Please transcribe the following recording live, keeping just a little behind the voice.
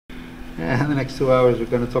In the next 2 hours we're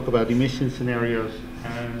going to talk about emission scenarios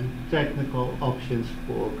and technical options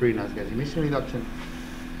for greenhouse gas emission reduction.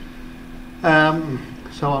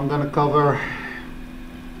 So I'm going to cover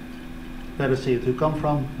where does CO2 come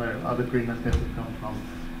from, where other greenhouse gases come from.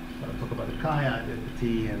 So I'll talk about the Kaya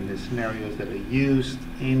identity and the scenarios that are used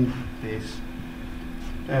in this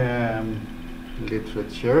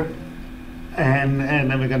literature. And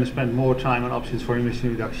then we're going to spend more time on options for emission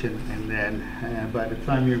reduction, and then by the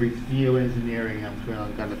time we reach geoengineering,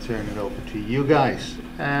 I'm going to turn it over to you guys.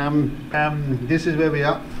 This is where we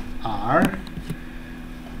are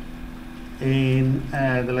in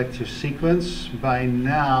the lecture sequence. By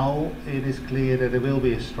now it is clear that there will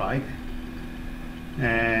be a strike,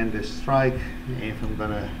 and the strike, if I'm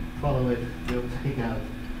going to follow it, will take out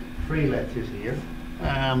 3 lectures here.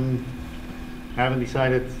 I haven't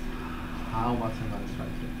decided how much I'm going to strike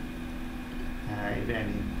it, if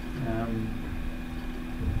any.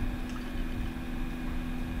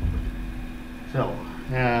 So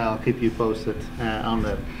I'll keep you posted on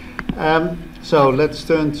that. So let's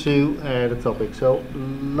turn to the topic. So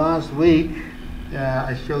last week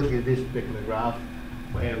I showed you this particular graph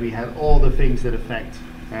where we had all the things that affect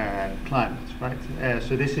climate, right?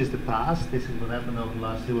 So this is the past. This is what happened over the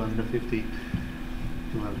last 250,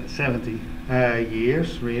 270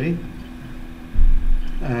 years, really.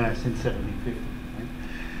 Since 1750,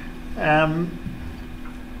 right?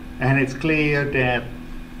 And it's clear that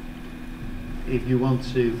if you want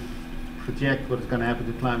to project what is going to happen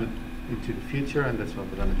to climate into the future, and that's what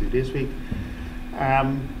we're going to do this week,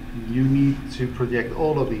 you need to project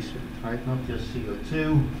all of these things, right? Not just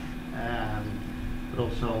CO2, but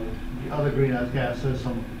also the other greenhouse gases,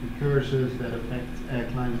 some of the precursors that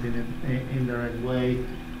affect climate in an indirect way,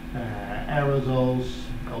 aerosols,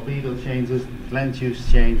 albedo changes, land use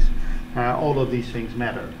change, all of these things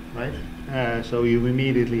matter, right? So you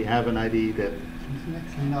immediately have an idea that it's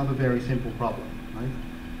actually not a very simple problem, right?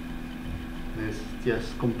 There's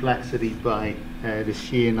just complexity by the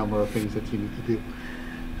sheer number of things that you need to do.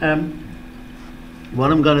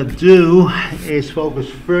 What I'm going to do is focus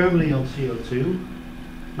firmly on CO2,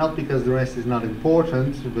 not because the rest is not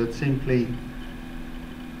important, but simply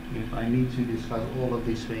if I need to discuss all of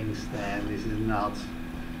these things, then this is not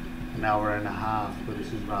an hour and a half, but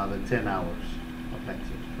this is rather 10 hours of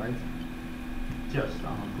lectures, right? Just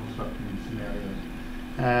on constructing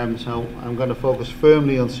scenarios. So I'm going to focus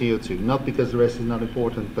firmly on CO2, not because the rest is not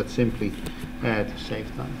important, but simply to save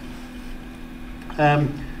time.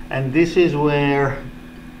 And this is where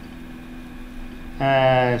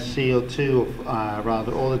CO2,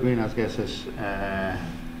 rather all the greenhouse gases,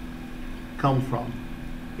 come from.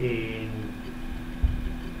 In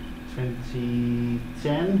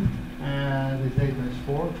 2010, this data is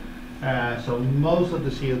for. So most of the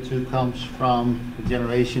CO2 comes from the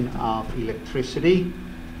generation of electricity,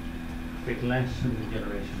 a bit less than the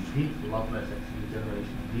generation of heat, a lot less actually the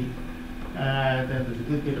generation of heat. Then there's a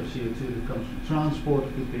good bit of CO2 that comes from transport, a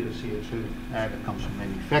good bit of CO2 that comes from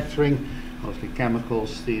manufacturing, mostly chemicals,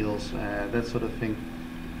 steels, that sort of thing.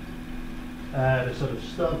 The sort of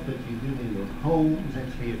stuff that you do in your home is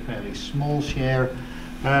actually a fairly small share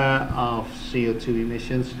of CO2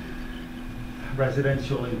 emissions.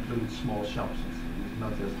 Residential includes small shops,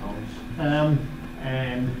 not just homes.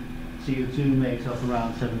 And CO2 makes up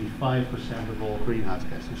around 75% of all greenhouse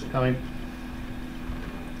gases coming.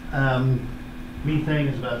 Methane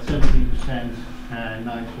is about 17%,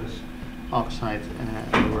 nitrous oxide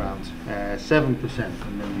around 7%,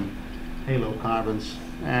 and then the halocarbons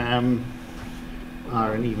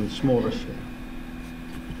are an even smaller share.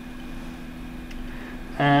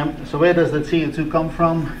 So where does the CO2 come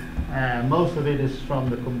from? Most of it is from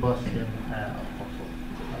the combustion of fossil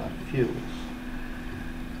fuels.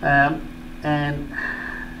 And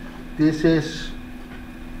this is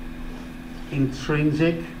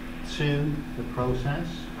intrinsic to the process.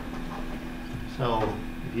 So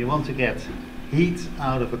if you want to get heat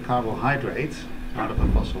out of a carbohydrate, out of a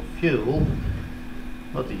fossil fuel,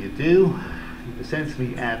 what do? You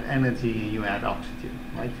essentially add energy and you add oxygen,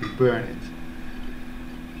 right? You burn it.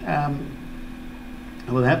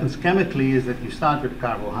 And what happens chemically is that you start with a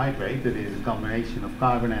carbohydrate that is a combination of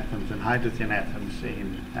carbon atoms and hydrogen atoms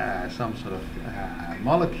in some sort of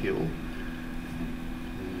molecule.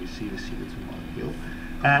 You see the CO2 molecule.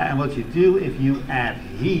 And what you do if you add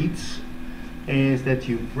heat is that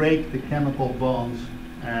you break the chemical bonds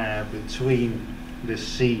between the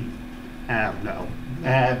C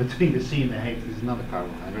between the C and the H. This is not a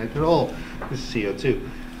carbohydrate at all. This is CO2.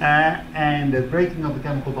 And the breaking of the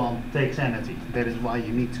chemical bond takes energy. That is why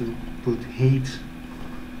you need to put heat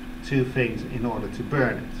to things in order to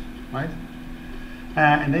burn it, right?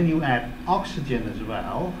 And then you add oxygen as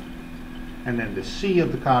well, and then the C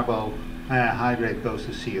of the carbohydrate goes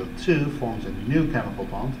to CO2, forms a new chemical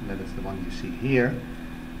bond, and that is the one you see here,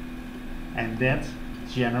 and that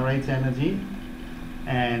generates energy.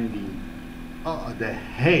 And the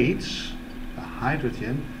H, the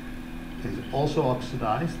hydrogen, is also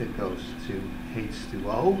oxidized. It goes to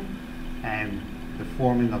H2O, and the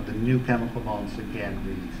forming of the new chemical bonds again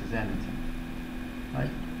releases energy, right?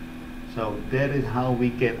 So that is how we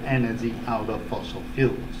get energy out of fossil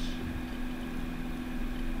fuels.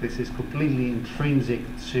 This is completely intrinsic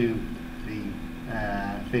to the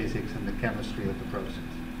physics and the chemistry of the process.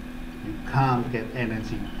 You can't get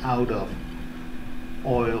energy out of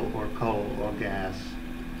oil or coal or gas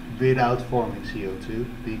without forming CO2,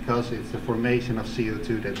 because it's the formation of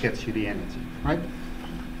CO2 that gets you the energy, right?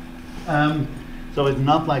 So it's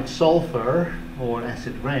not like sulfur or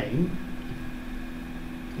acid rain.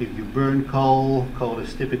 If you burn coal, coal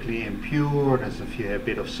is typically impure. There's a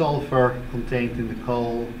bit of sulfur contained in the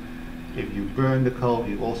coal. If you burn the coal,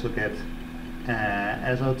 you also get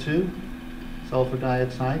SO2, sulfur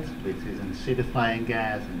dioxide, which is an acidifying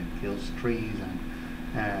gas, and it kills trees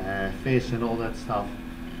and fish and all that stuff.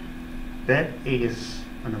 That is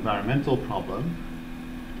an environmental problem,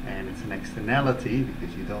 and it's an externality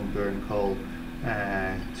because you don't burn coal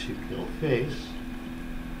to kill fish.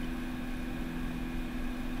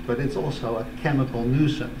 But it's also a chemical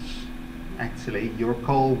nuisance. Actually, your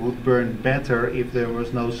coal would burn better if there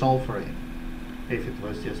was no sulfur in, if it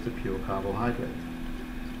was just a pure carbohydrate.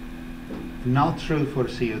 Not true for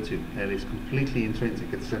CO2. That is completely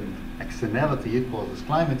intrinsic. It's an externality. It causes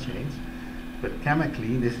climate change, but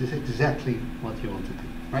chemically, this is exactly what you want to do,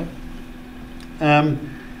 right?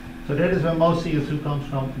 So that is where most CO2 comes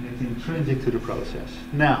from, and it's intrinsic to the process.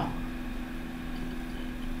 Now,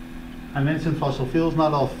 I mentioned fossil fuels.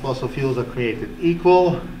 Not all fossil fuels are created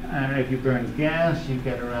equal. If you burn gas, you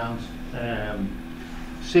get around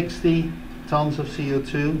 60 tons of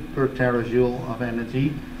CO2 per terajoule of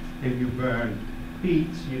energy. If you burn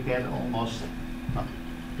peat, you get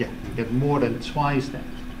you get more than twice that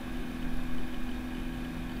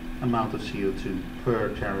amount of CO2 per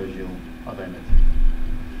terajoule of energy.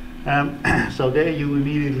 So there you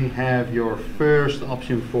immediately have your first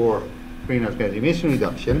option for greenhouse gas emission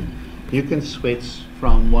reduction. You can switch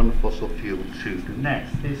from one fossil fuel to the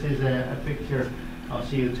next. This is a picture of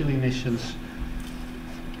CO2 emissions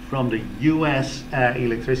from the US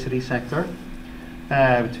electricity sector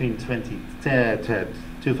between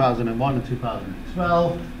 2001 and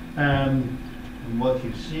 2012. And what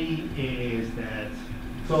you see is that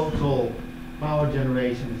total power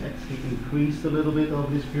generation has actually increased a little bit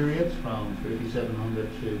over this period, from 3,700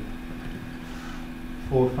 to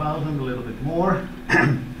 4,000, a little bit more.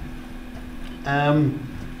 And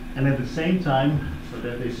at the same time, so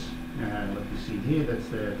that is what you see here, that's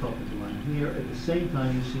the top of the line here. At the same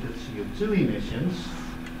time, you see that CO2 emissions,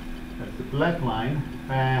 that's the black line,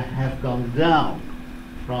 have gone down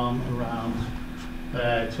from around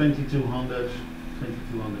 2,200,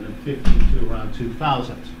 2,250 to around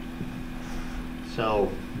 2,000.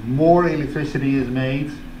 So more electricity is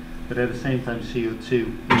made, but at the same time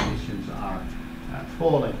CO2 emissions are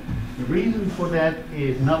falling. The reason for that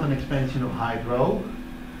is not an expansion of hydro.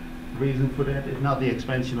 The reason for that is not the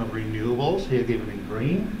expansion of renewables, here given in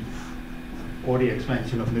green, or the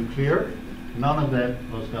expansion of nuclear. None of that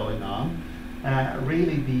was going on.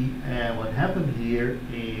 Really, what happened here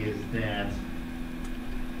is that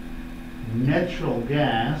natural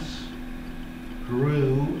gas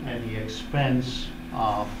grew at the expense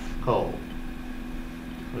of coal.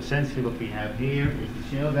 So essentially what we have here is the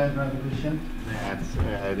shale gas revolution, that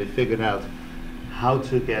they figured out how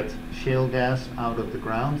to get shale gas out of the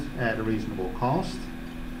ground at a reasonable cost.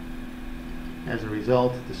 As a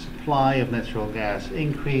result, the supply of natural gas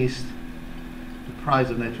increased, the price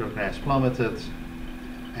of natural gas plummeted,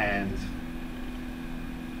 and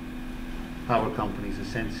power companies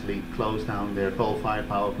essentially closed down their coal-fired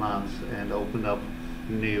power plants and opened up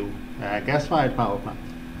new gas-fired power plants.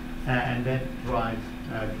 And that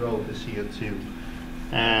drove the CO2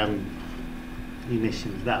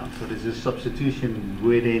 emissions down. So this is substitution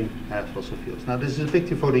within fossil fuels. Now this is a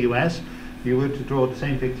picture for the US. If you were to draw the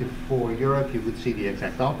same picture for Europe, you would see the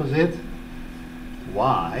exact opposite.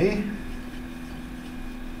 Why?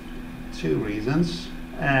 Two reasons.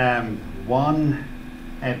 One,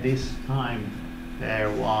 at this time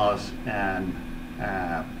there was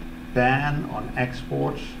a ban on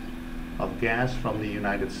exports of gas from the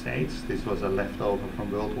United States. This was a leftover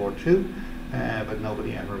from World War II, but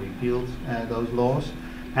nobody ever repealed those laws.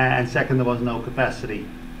 And second, there was no capacity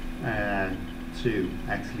to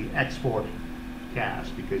actually export gas,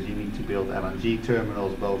 because you need to build LNG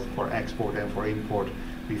terminals both for export and for import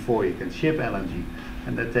before you can ship LNG,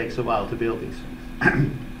 and that takes a while to build these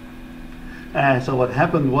things. So what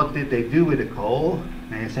happened, what did they do with the coal?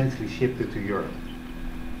 They essentially shipped it to Europe.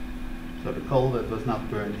 So the coal that was not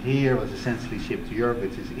burned here was essentially shipped to Europe,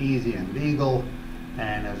 which is easy and legal,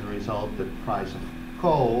 and as a result the price of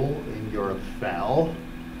coal in Europe fell,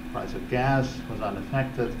 the price of gas was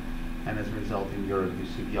unaffected, and as a result in Europe you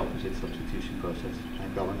see the opposite substitution process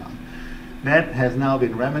going on. That has now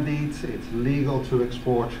been remedied. It's legal to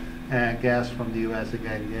export gas from the US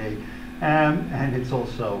again, yay. And it's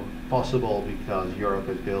also possible because Europe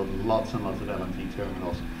has built lots and lots of LNG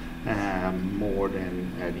terminals, more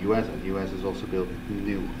than the US. The US has also built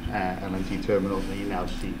new LNG terminals, and you now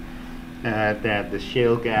see that the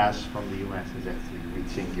shale gas from the US is actually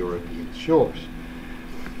reaching European shores.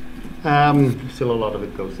 Still a lot of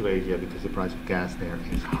it goes to Asia because the price of gas there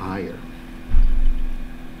is higher.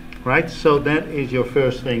 Right, so that is your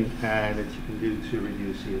first thing that you can do to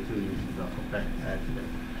reduce CO2 emissions. I'll come back to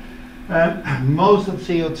that. Most of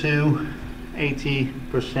CO2,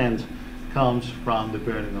 80%, comes from the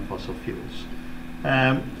burning of fossil fuels.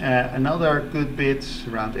 Another good bit,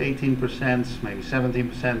 around 18%, maybe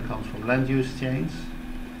 17%, comes from land use change.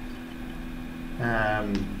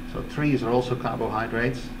 So trees are also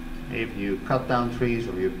carbohydrates. If you cut down trees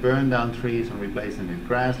or you burn down trees and replace them with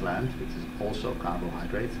grassland, which is also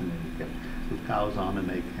carbohydrates, and then you can put cows on and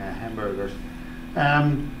make hamburgers.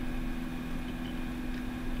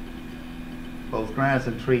 Both grass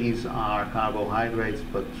and trees are carbohydrates,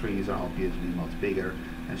 but trees are obviously much bigger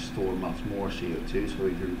and store much more CO2. So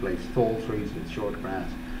if you replace tall trees with short grass,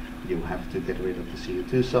 you have to get rid of the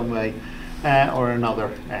CO2 some way or another,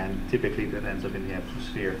 and typically that ends up in the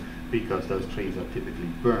atmosphere because those trees are typically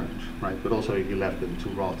burned, right? But also if you left them to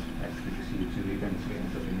rot, actually the CO2 eventually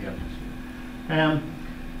ends up in the atmosphere.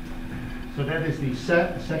 So that is the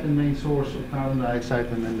second main source of carbon dioxide,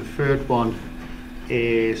 and then the third one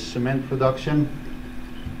is cement production.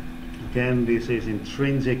 Again, this is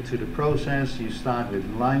intrinsic to the process. You start with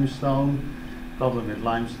limestone. The problem with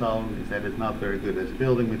limestone is that it's not very good as a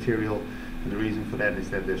building material, and the reason for that is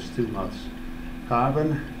that there's too much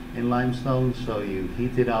carbon in limestone, so you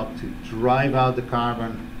heat it up to drive out the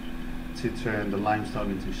carbon to turn the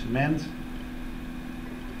limestone into cement,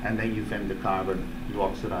 and then you vent the carbon, you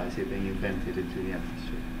oxidize it, and you vent it into the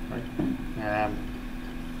atmosphere, right?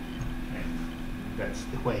 That's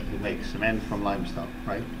the way you make cement from limestone,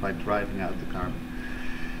 right? By driving out the carbon.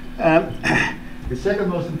 The second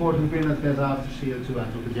most important greenhouse gas after CO2,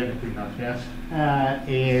 anthropogenic greenhouse gas,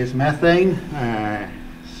 is methane,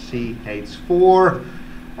 CH4.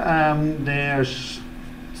 There's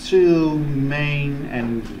two main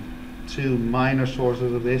and two minor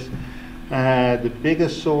sources of this. The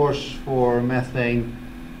biggest source for methane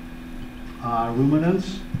are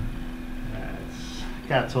ruminants.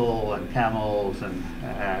 Cattle and camels and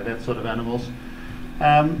that sort of animals.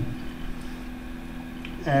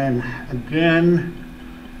 And again,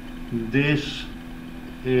 this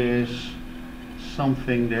is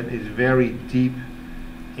something that is very deep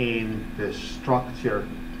in the structure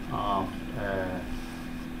of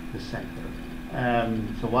the sector.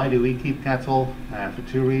 So why do we keep cattle? For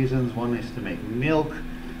two reasons. One is to make milk,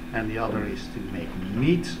 and the other is to make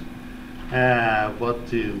meat. What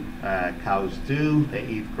do cows do? They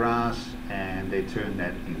eat grass and they turn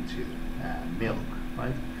that into milk,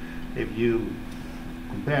 right? If you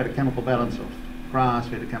compare the chemical balance of grass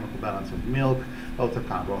with the chemical balance of milk, both are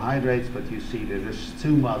carbohydrates, but you see that there's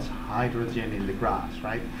too much hydrogen in the grass,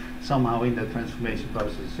 right? Somehow in the transformation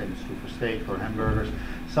process, same is true for steak or hamburgers,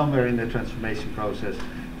 somewhere in the transformation process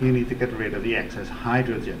you need to get rid of the excess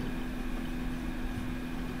hydrogen.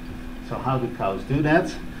 So how do cows do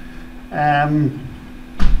that?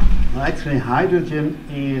 Actually, hydrogen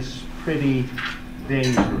is pretty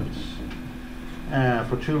dangerous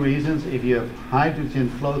for two reasons. If you have hydrogen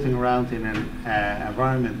floating around in an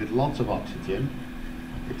environment with lots of oxygen,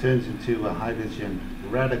 it turns into a hydrogen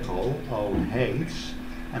radical, OH,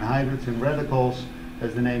 and hydrogen radicals,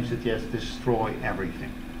 as the name suggests, destroy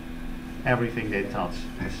everything. Everything they touch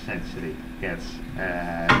essentially gets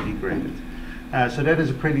degraded. So that is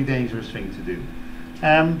a pretty dangerous thing to do.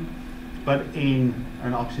 But in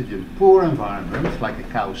an oxygen-poor environment, like a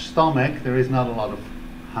cow's stomach, there is not a lot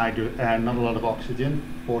of oxygen,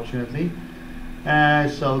 fortunately.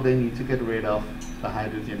 So they need to get rid of the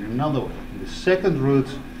hydrogen in another way. And the second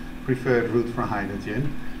preferred route for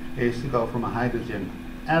hydrogen, is to go from a hydrogen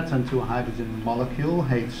atom to a hydrogen molecule,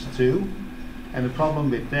 H2. And the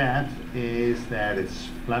problem with that is that it's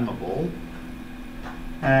flammable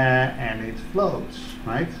and it floats,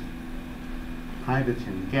 right?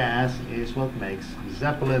 hydrogen gas is what makes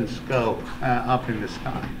zeppelins go up in the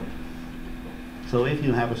sky. So if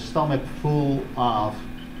you have a stomach full of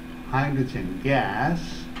hydrogen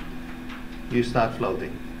gas, you start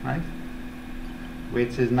floating, right?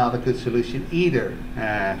 Which is not a good solution either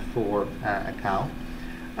for a cow.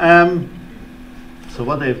 So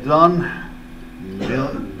what they've done,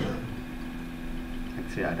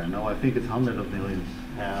 actually I don't know, I think it's hundreds of millions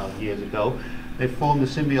years ago, they formed a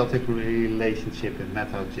symbiotic relationship with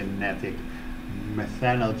methyl-genic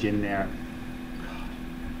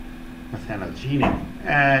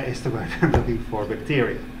is the word I'm looking for,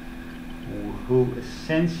 bacteria, who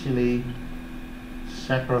essentially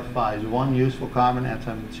sacrifice one useful carbon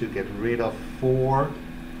atom to get rid of 4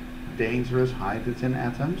 dangerous hydrogen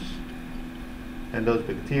atoms. And those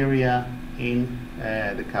bacteria in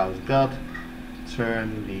the cow's gut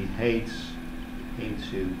turn the H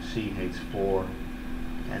into CH4,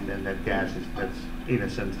 and then that gas that's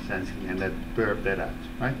innocent essentially, and that burp that out,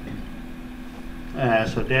 right?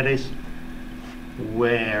 So that is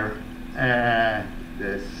where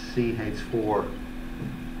the CH4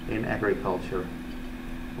 in agriculture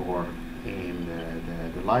or in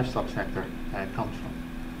the livestock sector comes from.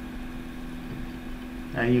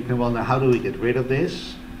 And you can wonder, how do we get rid of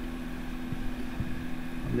this?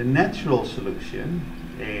 The natural solution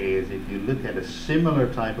is, if you look at a similar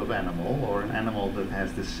type of animal, or an animal that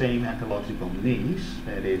has the same ecological needs,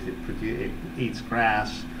 that is, it eats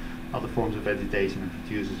grass, other forms of vegetation, and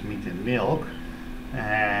produces meat and milk,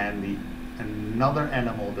 and another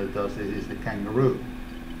animal that does this is the kangaroo.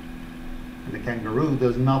 And the kangaroo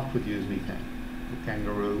does not produce methane. The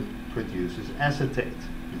kangaroo produces acetate.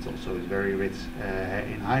 It also is very rich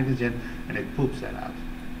in hydrogen, and it poops that out.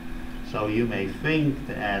 So you may think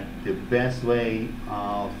that the best way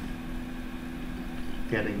of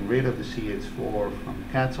getting rid of the CH4 from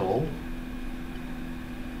cattle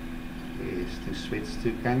is to switch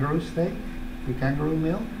to kangaroo steak and kangaroo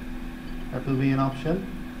milk. That will be an option.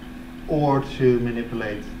 Or to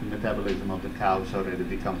manipulate the metabolism of the cow so that it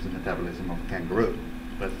becomes the metabolism of a kangaroo.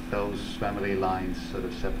 But those family lines sort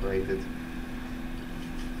of separated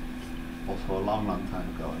also a long, long time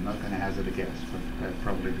ago. I'm not going to hazard a guess, but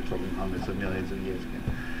probably we're talking hundreds of millions of years ago.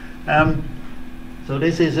 So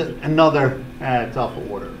this is another tough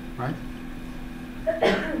order, right?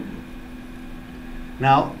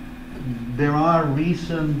 Now, there are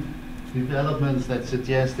recent developments that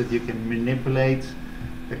suggest that you can manipulate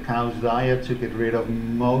the cow's diet to get rid of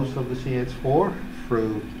most of the CH4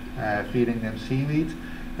 through feeding them seaweed,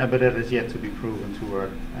 but that is yet to be proven to a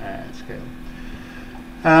scale.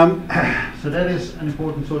 So that is an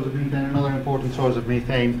important source of methane. Another important source of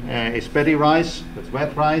methane is paddy rice, that's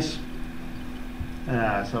wet rice.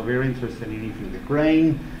 So we're interested in eating the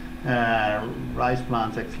grain. Rice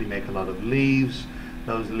plants actually make a lot of leaves.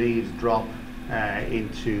 Those leaves drop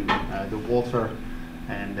into the water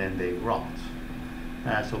and then they rot.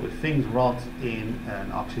 So if things rot in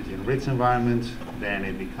an oxygen-rich environment, then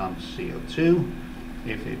it becomes CO2.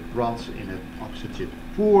 If it rots in an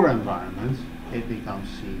oxygen-poor environment, it becomes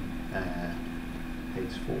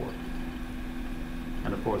CH4.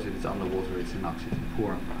 And of course, if it's underwater, it's an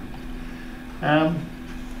oxygen-poor environment.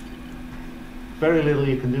 Very little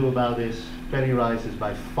you can do about this. Paddy rice is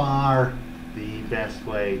by far the best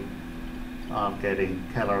way of getting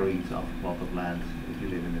calories off a plot of land if you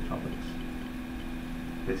live in the tropics.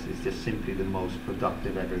 This is just simply the most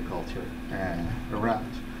productive agriculture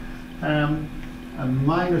around. A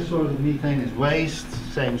minor source of methane is waste.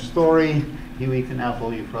 Same story. You eat an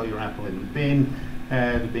apple, you throw your apple in the bin.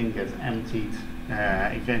 The bin gets emptied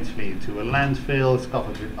eventually into a landfill. It's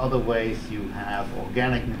covered with other waste. You have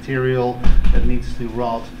organic material that needs to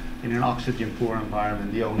rot in an oxygen-poor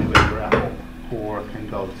environment. The only way your apple core can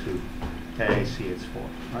go to CH4,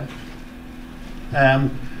 right?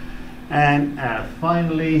 And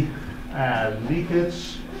finally,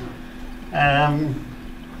 leakage.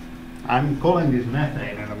 I'm calling this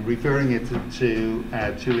methane, and I'm referring it to it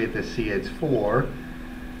as CH4.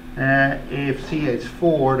 If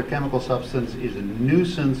CH4, the chemical substance, is a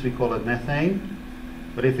nuisance, we call it methane.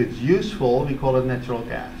 But if it's useful, we call it natural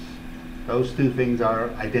gas. Those two things are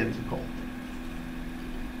identical.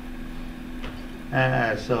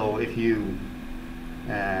 So if you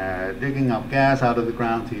digging up gas out of the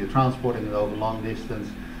ground till you're transporting it over long distance,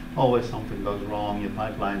 always something goes wrong. Your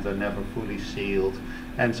pipelines are never fully sealed,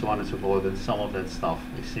 and so on and so forth, and some of that stuff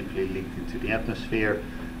is simply leaked into the atmosphere.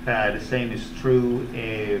 The same is true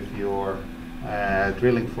if you're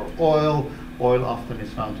drilling for oil. Oil often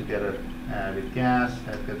is found together with gas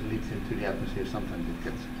that gets leaked into the atmosphere. Sometimes it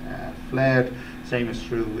gets flared. Same is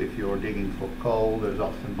true if you're digging for coal. There's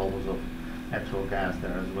often bubbles of natural gas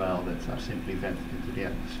there as well that are simply vented into the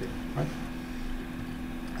atmosphere. Right?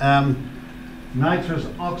 Nitrous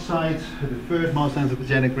oxide, the third most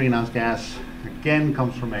anthropogenic greenhouse gas, again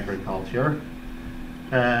comes from agriculture.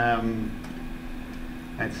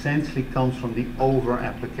 Essentially comes from the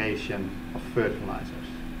over-application of fertilizers.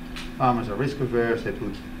 Farmers are risk averse, they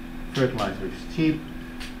put fertilizer is cheap,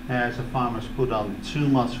 so farmers put on too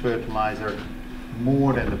much fertilizer,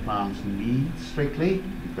 more than the plants need strictly,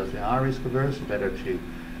 because they are risk averse. Better to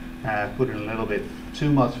put in a little bit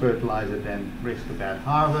too much fertilizer than risk a bad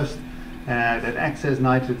harvest. That excess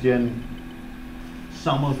nitrogen,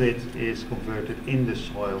 some of it is converted in the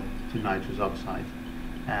soil to nitrous oxide,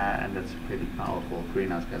 and that's a pretty powerful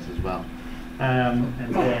greenhouse gas as well.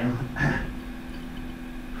 And then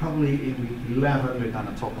probably in week 11 we're going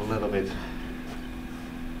to talk a little bit,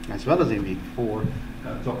 as well as in week 4,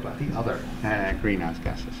 talk about the other greenhouse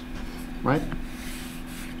gases, right?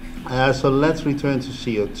 So let's return to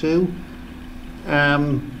CO2.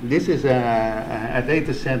 This is a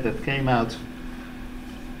data set that came out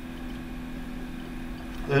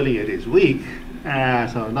earlier this week,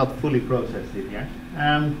 so not fully processed it yet.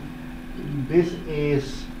 This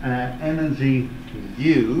is energy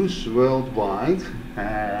use worldwide.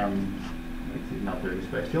 It's not very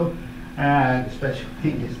special. The special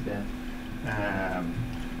thing is that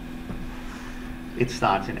it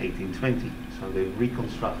starts in 1820, so they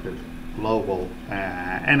reconstructed global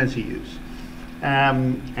energy use.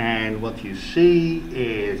 And what you see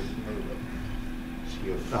is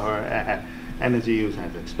energy use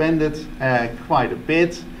has expanded quite a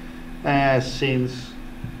bit since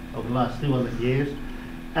over the last 200 years.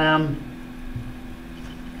 A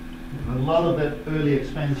lot of that early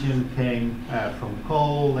expansion came from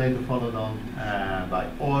coal, later followed on by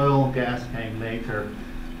oil. Gas came later,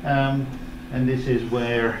 and this is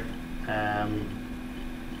where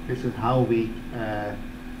this is how we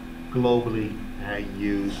globally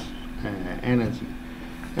use energy.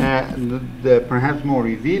 The perhaps more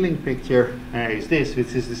revealing picture is this,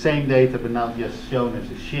 which is the same data but now just shown as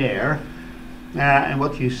a share. And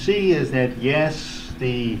what you see is that yes,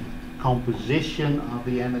 the composition of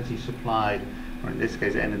the energy supply, or in this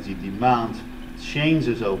case energy demand,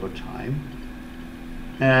 changes over time,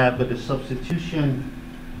 but the substitution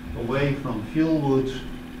away from fuel wood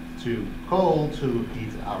to coal to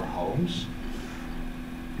heat our homes,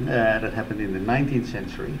 that happened in the 19th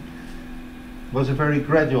century, was a very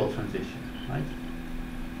gradual transition, right?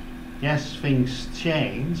 Yes, things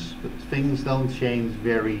change, but things don't change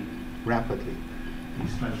very rapidly.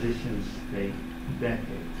 These transitions take decades.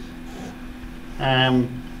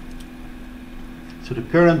 So the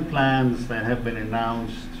current plans that have been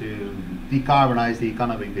announced to decarbonize the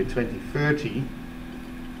economy by 2030,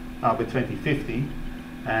 by 2050,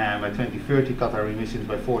 by 2030 cut our emissions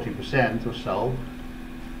by 40% or so.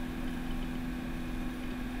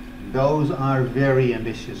 Those are very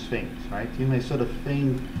ambitious things, right? You may sort of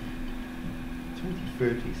think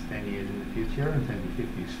 2030 is 10 years in the future, and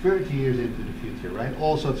 2050 is 30 years into the future, right?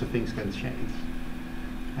 All sorts of things can change.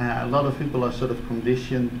 A lot of people are sort of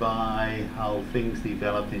conditioned by how things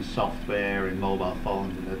developed in software, in mobile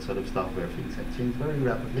phones, and that sort of stuff, where things have changed very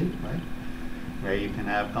rapidly, right? Where you can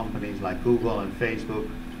have companies like Google and Facebook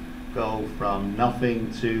go from nothing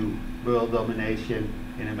to world domination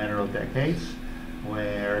in a matter of decades,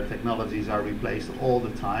 where technologies are replaced all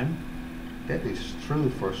the time. That is true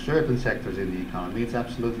for certain sectors in the economy. It's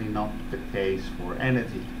absolutely not the case for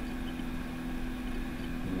energy,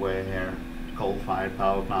 where coal-fired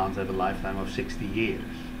power plants have a lifetime of 60 years.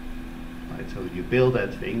 Right? So if you build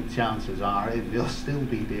that thing, chances are it will still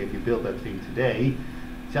be there. If you build that thing today,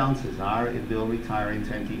 chances are it will retire in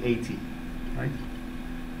 2080. Right?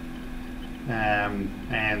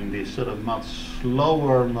 And this sort of much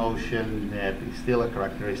slower motion that is still a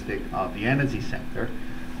characteristic of the energy sector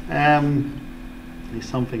is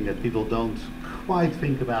something that people don't quite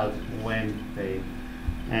think about when they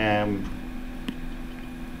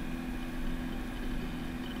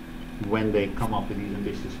come up with these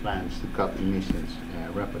ambitious plans to cut emissions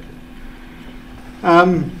rapidly.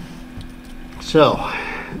 So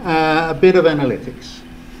a bit of analytics.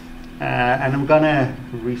 And I'm going to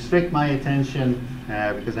restrict my attention,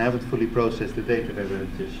 because I haven't fully processed the data that I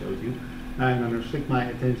just showed you. I'm going to restrict my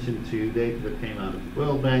attention to data that came out of the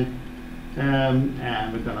World Bank.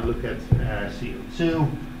 And we're going to look at CO2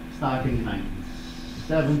 starting in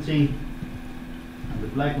 1970. And the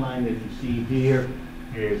black line that you see here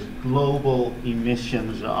is global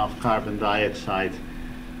emissions of carbon dioxide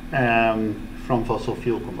from fossil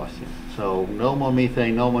fuel combustion. So no more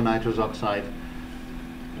methane, no more nitrous oxide.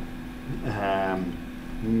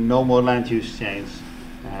 No more land use change,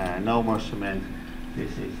 no more cement.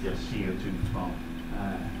 This is just CO2 from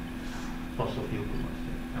fossil fuel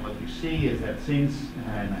combustion. And what you see is that since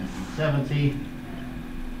 1970,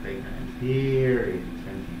 data ends here in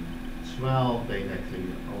 2012, data actually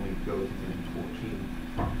only goes to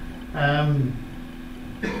 2014.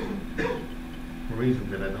 For reasons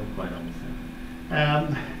that I don't quite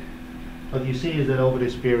understand. What you see is that over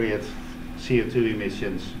this period, CO2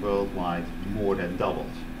 emissions worldwide more than doubled,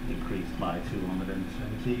 increased by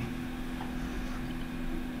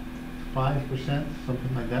 275%,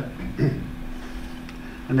 something like that.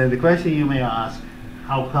 And then the question you may ask,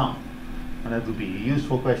 how come? And that would be a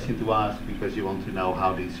useful question to ask because you want to know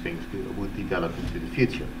how these things would develop into the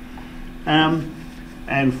future.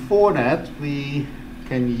 And for that, we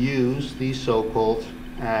can use the so-called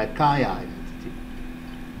chi identity.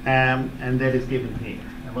 And that is given here.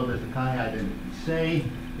 And what does the chi identity say?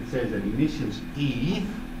 It says that emissions E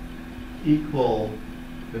equal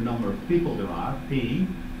the number of people there are, P,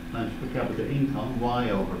 times per capita income, Y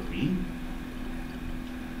over P,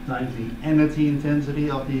 times the energy intensity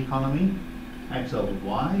of the economy, X over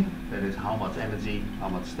Y, that is how much energy, how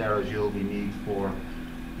much terajoule we need for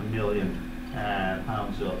 1 million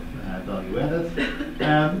pounds of value added,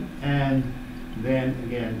 and then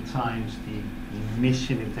again times the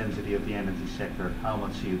emission intensity of the energy sector, how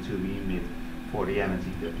much CO2 we emit for the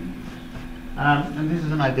energy that we use. And this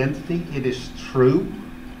is an identity. It is true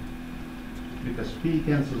because P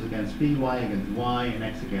cancels against P, Y against Y, and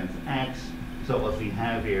X against X. So what we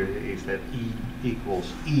have here is that E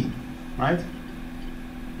equals E, right?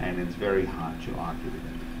 And it's very hard to argue with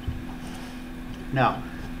it. Now,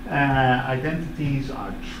 identities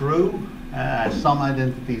are true. Some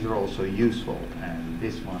identities are also useful, and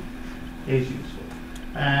this one is useful.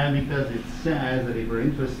 Because it says that if we're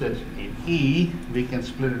interested in E, we can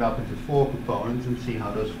split it up into 4 components and see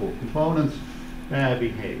how those 4 components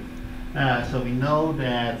behave. So we know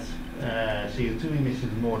that CO2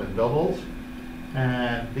 emissions more than doubled.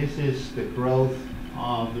 This is the growth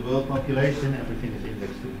of the world population. Everything is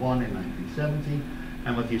indexed to 1 in 1970.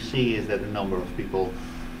 And what you see is that the number of people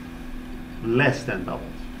less than doubled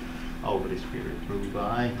over this period, grew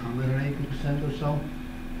by 180% or so.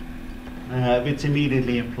 Which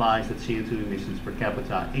immediately implies that CO2 emissions per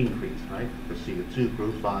capita increased, right? Because CO2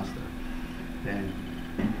 grew faster than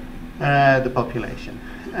the population.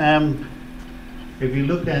 If you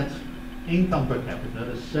look at income per capita,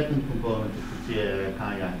 the second component of the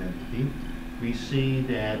chi identity, we see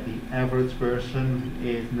that the average person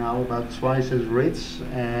is now about twice as rich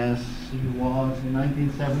as he was in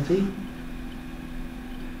 1970.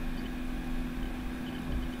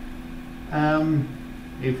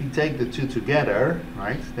 If we take the two together,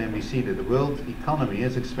 right, then we see that the world economy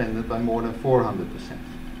has expanded by more than 400%.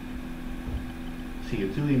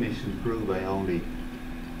 CO2 emissions grew by only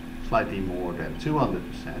slightly more than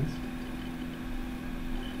 200%.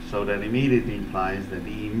 So that immediately implies that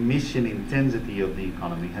the emission intensity of the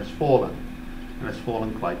economy has fallen, and has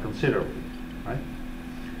fallen quite considerably, right?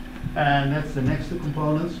 And that's the next 2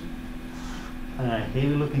 components. Here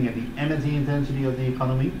we're looking at the energy intensity of the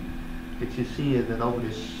economy. Which you see is that over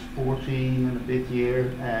this 14 and a bit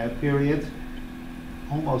year period,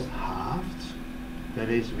 almost halved. That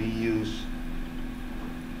is, we use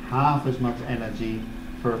half as much energy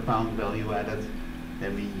per pound value added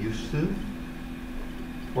than we used to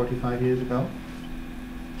 45 years ago.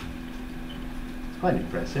 It's quite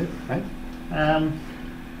impressive, right? And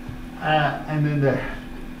then the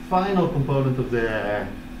final component of the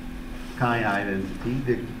chi identity,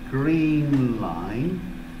 the green line,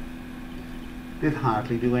 did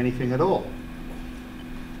hardly do anything at all.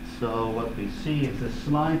 So what we see is a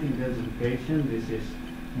slight intensification. This is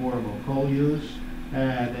more and more coal use.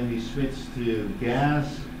 Then we switched to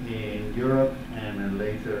gas in Europe and then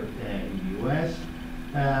later in the US.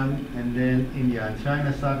 And then India and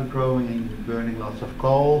China started growing and burning lots of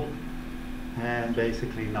coal. And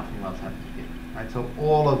basically nothing else happened here. Right? So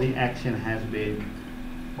all of the action has been,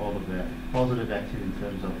 all of the positive action in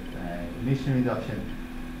terms of emission reduction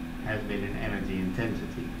has been in energy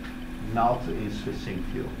intensity, not in switching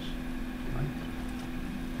fuels. Right?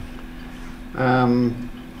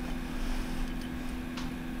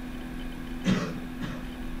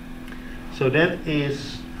 So that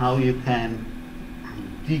is how you can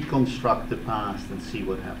deconstruct the past and see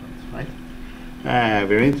what happens, right?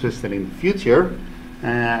 We're interested in the future.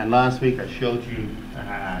 Last week I showed you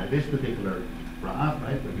this particular graph,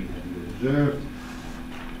 right, where we have the observed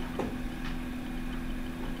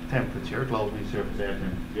temperature, global mean surface air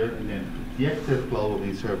temperature, and then projected global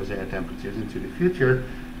mean surface air temperatures into the future.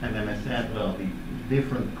 And then I said, well, the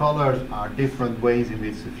different colors are different ways in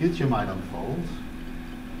which the future might unfold.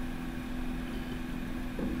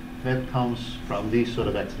 That comes from these sort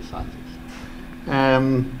of exercises.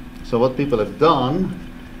 So what people have done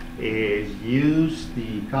is use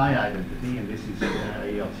the Kaya identity, and this is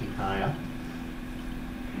Yahtzee Kaya,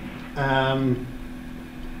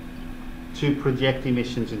 to project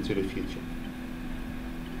emissions into the future,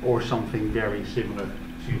 or something very similar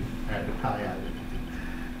to the Kaya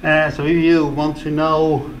identity. So if you want to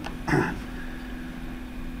know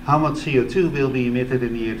how much CO2 will be emitted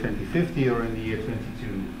in the year 2050 or in the year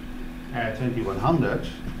 2100,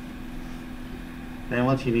 then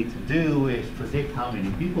what you need to do is predict how many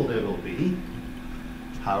people there will be,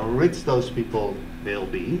 how rich those people will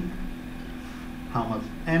be, how much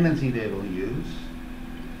energy they will use,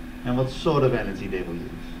 and what sort of energy they will use.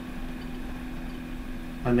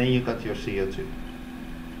 And then you got your CO2.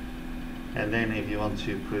 And then if you want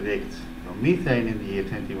to predict your methane in the year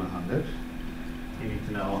 2100, you need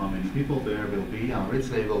to know how many people there will be, how rich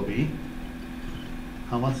they will be,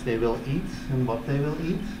 how much they will eat, and what they will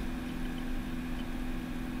eat,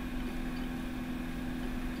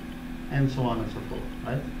 and so on and so forth,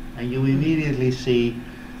 right? And you immediately see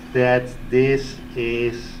that this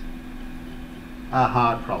is a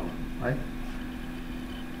hard problem, right?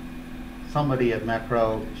 Somebody at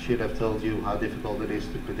Macro should have told you how difficult it is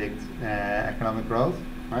to predict economic growth,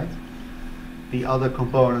 right? The other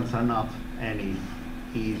components are not any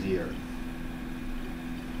easier.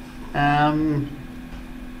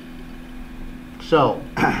 So,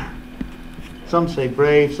 some say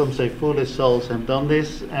brave, some say foolish souls have done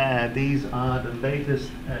this. These are the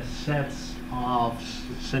latest sets of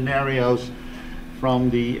scenarios from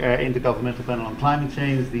the Intergovernmental Panel on Climate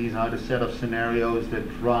Change. These are the set of scenarios that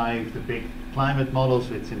drive the big climate models,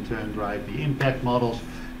 which in turn drive the impact models,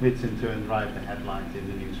 which in turn drive the headlines in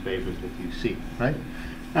the newspapers that you see, right?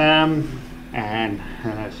 And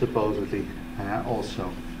supposedly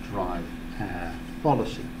also drive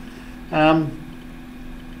policy.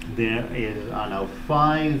 There are now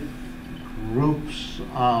 5 groups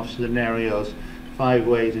of scenarios, 5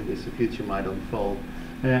 ways in which the future might unfold,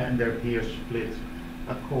 and they're here split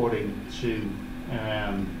according to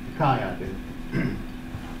the Kaya.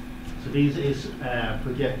 So this is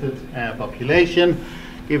projected population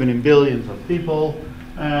given in billions of people.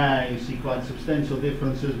 You see quite substantial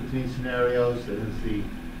differences between scenarios. There's the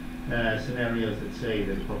scenarios that say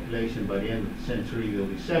that the population by the end of the century will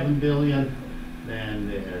be 7 billion. Then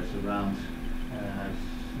there's around a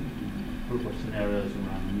group of scenarios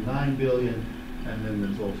around 9 billion. And then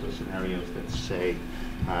there's also scenarios that say,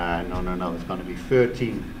 no, it's going to be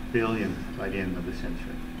 13 billion by the end of the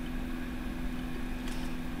century.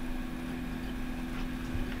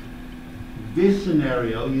 This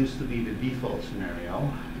scenario used to be the default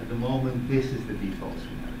scenario. At the moment, this is the default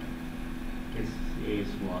scenario. This is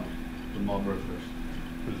what demographers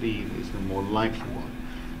believe is the more likely one.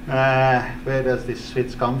 Where does this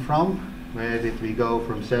switch come from? Where did we go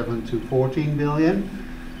from 7 to 14 billion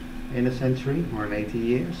in a century or in 80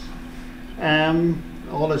 years?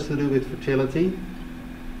 All has to do with fertility.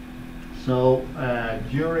 So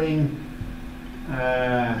during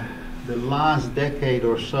the last decade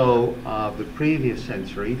or so of the previous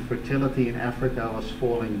century, fertility in Africa was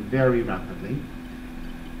falling very rapidly.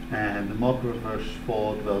 And demographers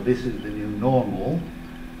thought, well, this is the new normal.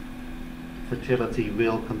 Fertility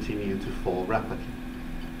will continue to fall rapidly.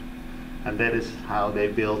 And that is how they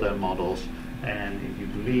build their models. And if you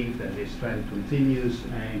believe that this trend continues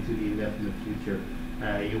into the indefinite future,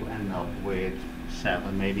 you end up with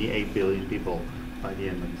 7, maybe 8 billion people by the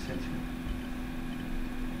end of the century.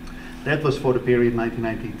 That was for the period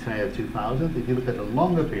 1990 to 2000. If you look at a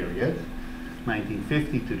longer period,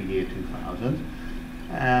 1950 to the year 2000,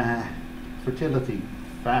 fertility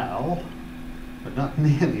fell, but not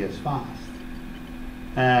nearly as fast.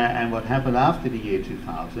 And what happened after the year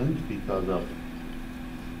 2000, because of the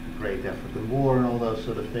Great African War and all those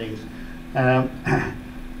sort of things,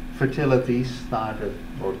 fertility started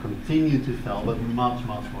or continued to fall, but much,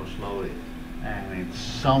 much more slowly. And in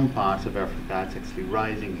some parts of Africa, it's actually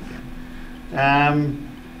rising again.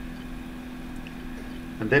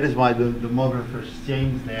 And that is why the demographers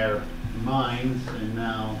changed their minds and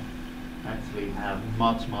now actually have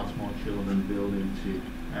much, much more children built into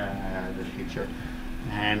the future.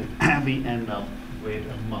 And we end up with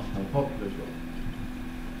a much more populous world.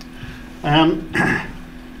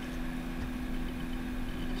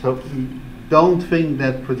 So don't think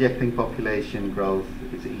that projecting population growth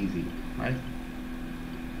is easy, right?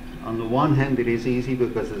 On the one hand, it is easy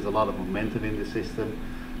because there's a lot of momentum in the system.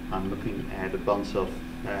 I'm looking at a bunch of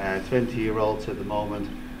 20-year-olds at the moment.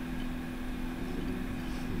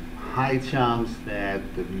 high chance that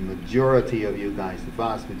the majority of you guys, the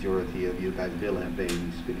vast majority of you guys, will have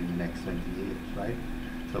babies within the next 20 years, right?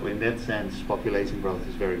 So in that sense, population growth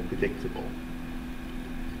is very predictable.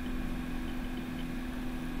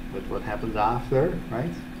 But what happens after,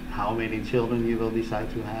 right? How many children you will decide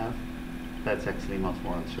to have, that's actually much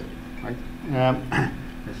more uncertain, right?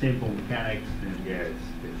 The simple mechanics, and yeah, it's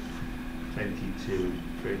 20 to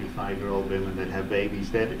 35-year-old women that have babies,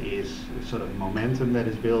 that is sort of momentum that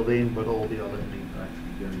is built in, but all the other things are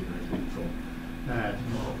actually very, very neutral.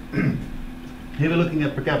 Here we're looking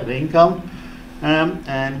at per capita income,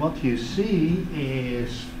 and what you see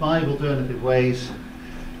is 5 alternative ways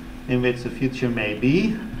in which the future may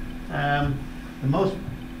be. The most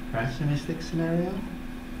pessimistic scenario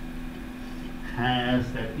has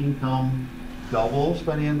that income doubles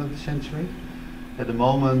by the end of the century. At the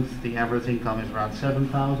moment, the average income is around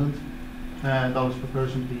 $7,000 per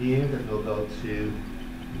person per year. That will go to,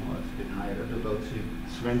 well, it's a bit higher, that will go to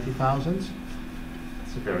 20,000.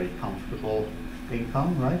 It's a very comfortable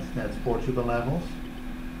income, right? That's Portugal levels.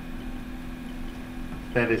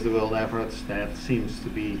 That is the world average. That seems to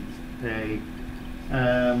be a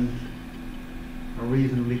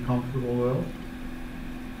reasonably comfortable world.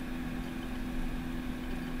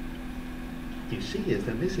 You see is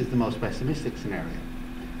that this is the most pessimistic scenario.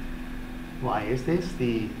 Why is this?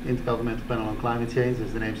 The Intergovernmental Panel on Climate Change,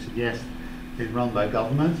 as the name suggests, is run by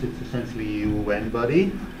governments. It's essentially a UN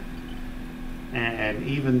body. And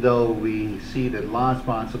even though we see that large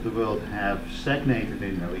parts of the world have stagnated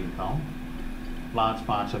in their income, large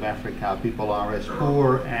parts of Africa, people are as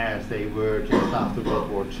poor as they were just after World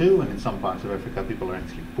War II, and in some parts of Africa, people are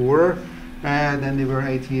actually poorer than they were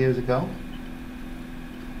 80 years ago.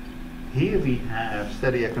 Here we have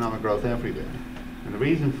steady economic growth everywhere. And the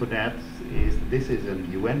reason for that is that this is a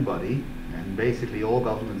UN body, and basically all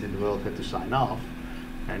governments in the world had to sign off,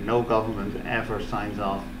 and no government ever signs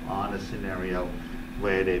off on a scenario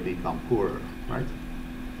where they become poorer, right?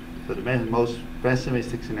 So the most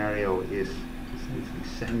pessimistic scenario is essentially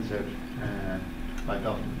censored by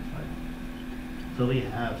governments, right? So we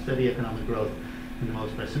have steady economic growth in the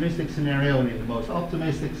most pessimistic scenario, and in the most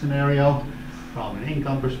optimistic scenario, from an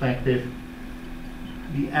income perspective,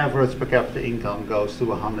 the average per capita income goes to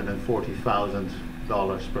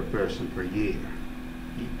 $140,000 per person per year.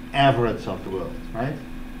 The average of the world, right,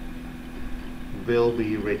 will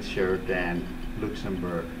be richer than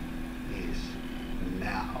Luxembourg is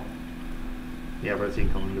now. The average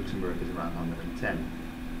income in Luxembourg is around $110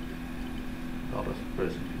 per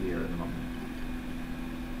person per year at the moment.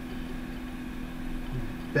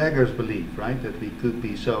 Beggars believe, right, that we could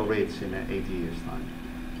be so rich in 80 years' time.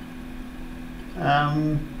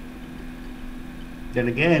 Then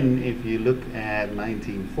again, if you look at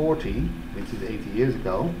 1940, which is 80 years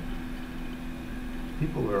ago,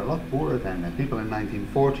 people were a lot poorer than that. People in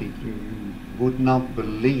 1940 would not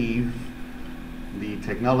believe the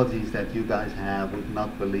technologies that you guys have, would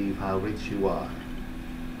not believe how rich you are,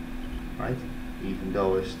 right? Even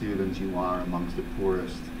though as students you are amongst the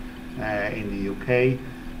poorest. In the UK,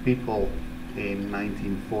 people in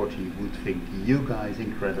 1940 would think you guys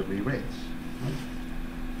incredibly rich, right?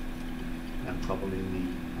 And probably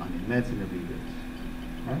unimaginably rich,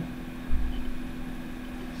 right?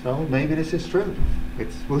 So maybe this is true. It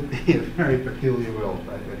would be a very peculiar world,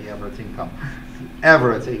 right, where the average income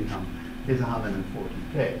is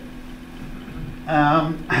 140K.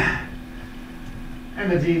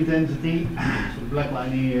 Energy intensity, so the black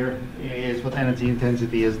line here is what energy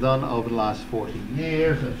intensity has done over the last 40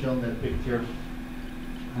 years. I've shown that picture.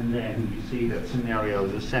 And then you see that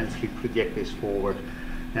scenarios essentially project this forward,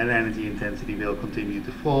 and energy intensity will continue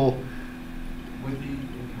to fall. With the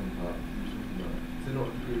income part you're talking about, is it not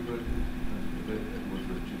true that everyone's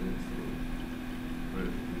richer than so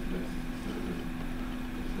relatively less,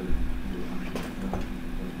 so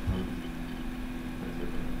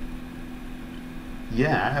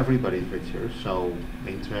Yeah, everybody's richer, so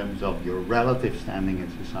in terms of your relative standing in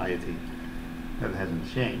society, that hasn't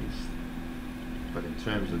changed. But in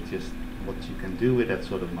terms of just what you can do with that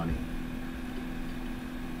sort of money,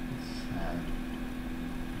 it's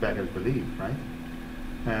beggars belief, right?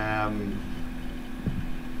 I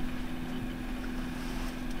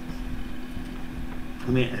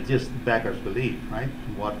mean, it just beggars belief, right?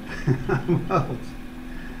 What the world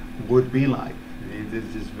would be like. It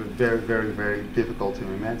is just very, very, very difficult to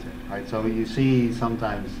imagine, right? So you see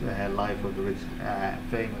sometimes Life of the Rich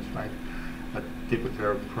Famous, right?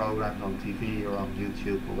 Typical programs on TV or on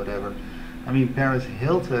YouTube or whatever. I mean, Paris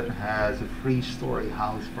Hilton has a 3-story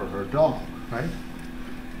house for her dog, right?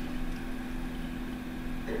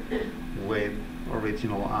 With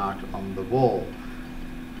original art on the wall.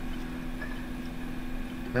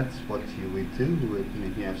 That's what you would do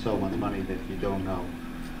if you have so much money that you don't know.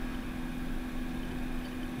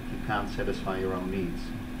 You can't satisfy your own needs,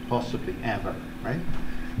 possibly ever, right?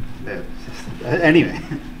 Anyway,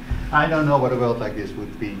 I don't know what a world like this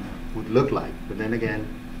would look like. But then again,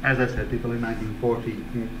 as I said, people in 1940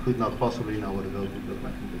 could not possibly know what a world would look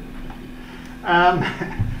like in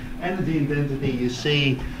 2020. Energy intensity, you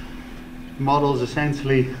see models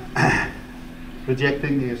essentially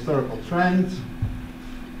projecting the historical trends.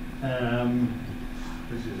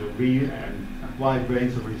 This is a wide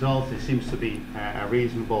range of results. It seems to be a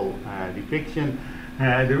reasonable depiction.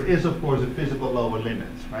 There is, of course, a physical lower limit,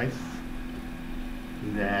 right?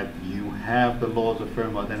 That you have the laws of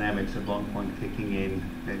thermodynamics at one point kicking in,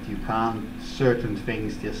 that you can't, certain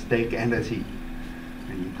things just take energy,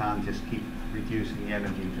 and you can't just keep reducing the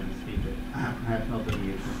energy intensity, but perhaps not in the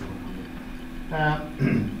year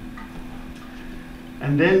 2100.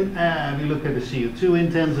 And then we look at the CO2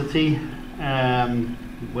 intensity,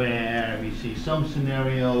 where we see some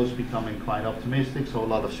scenarios becoming quite optimistic, so a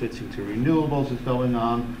lot of switching to renewables is going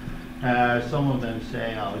on. Some of them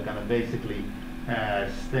say, oh, we're going to basically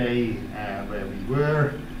stay where we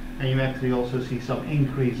were, and you actually also see some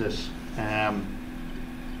increases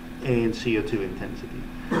in CO2 intensity.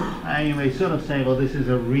 And you may sort of say, well, this is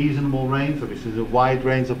a reasonable range, or this is a wide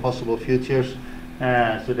range of possible futures,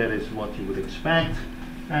 so that is what you would expect.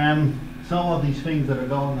 Some of these things that are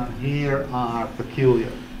going on here are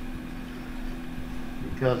peculiar,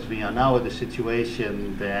 because we are now at the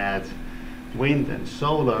situation that wind and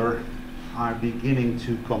solar are beginning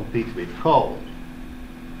to compete with coal.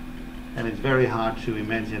 And it's very hard to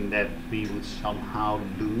imagine that we would somehow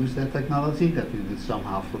lose that technology, that we would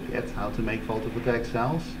somehow forget how to make photovoltaic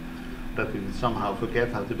cells, that we would somehow forget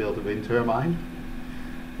how to build a wind turbine.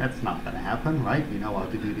 That's not going to happen, right? We know how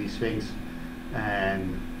to do these things,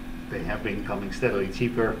 and they have been becoming steadily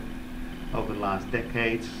cheaper over the last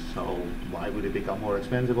decades, so why would it become more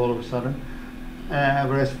expensive all of a sudden?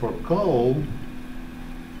 Whereas for coal,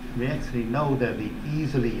 we actually know that the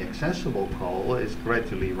easily accessible coal is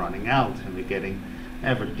gradually running out, and we're getting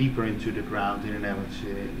ever deeper into the ground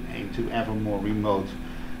into ever more remote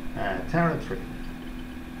territory.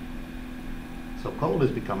 So coal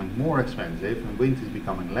is becoming more expensive and wind is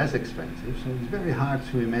becoming less expensive, so it's very hard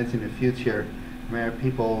to imagine a future where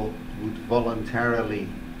people would voluntarily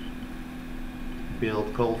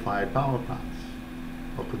build coal-fired power plants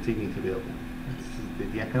or continue to build them.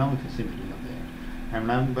 The economics is simply not there.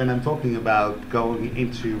 And when I'm talking about going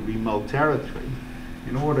into remote territory,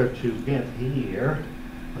 in order to get here,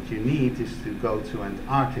 what you need is to go to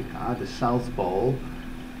Antarctica, the South Pole,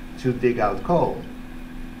 to dig out coal.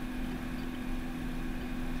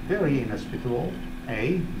 Very inhospitable,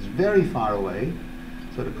 it's very far away,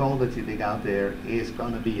 so the coal that you dig out there is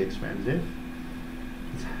going to be expensive.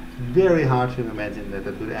 It's very hard to imagine that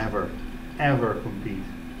it would ever compete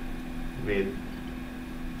with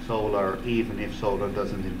solar, even if solar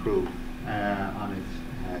doesn't improve on its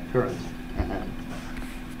current.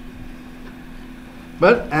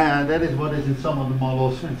 But that is what is in some of the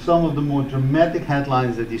models, and some of the more dramatic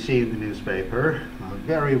headlines that you see in the newspaper,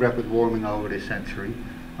 very rapid warming over this century,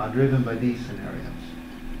 are driven by these scenarios,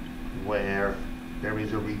 where there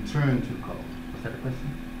is a return to coal. Was that a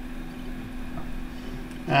question?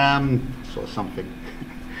 Saw something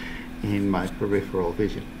in my peripheral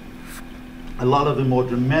vision. A lot of the more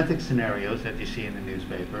dramatic scenarios that you see in the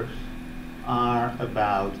newspapers are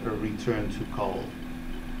about a return to coal.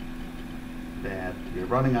 That we're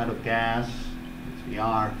running out of gas, which we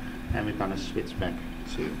are, and we're going to switch back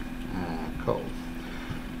to coal.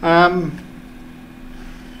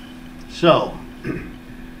 So,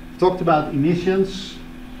 talked about emissions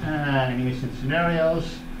and emission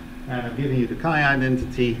scenarios, and I've given you the chi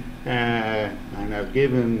identity, and I've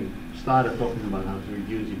started talking about how to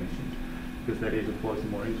reduce emissions, because that is, of course, a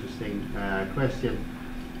more interesting question.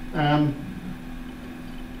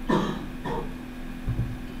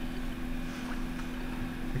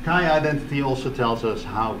 The chi identity also tells us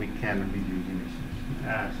how we can reduce emissions.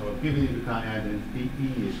 So I've given you the chi identity.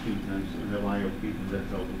 E is Q times Y over Q times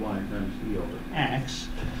X over Y times E over X.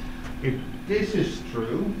 If this is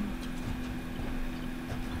true,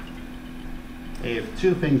 if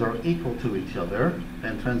two things are equal to each other,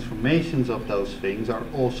 then transformations of those things are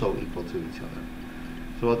also equal to each other.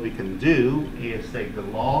 So what we can do is take the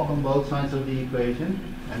log on both sides of the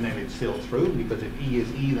equation, and then it's still true, because if E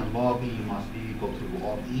is E, then log E must be equal to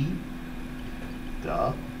log E.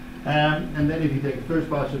 Duh. And then if you take the first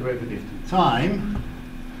partial derivative to time,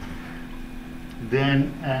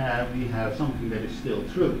 then we have something that is still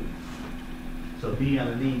true. So d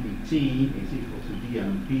ln e dt is equal to d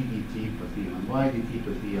ln b dt plus d ln y dt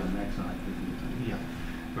plus d ln xi plus d ln ei,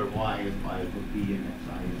 where y is y over b and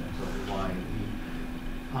xi is x over y and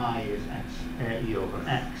I is x, e over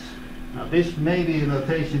x. Now this may be a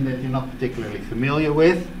notation that you're not particularly familiar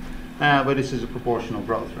with, but this is a proportional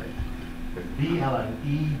growth rate. The d ln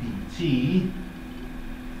e dt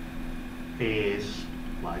is,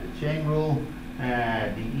 by the chain rule,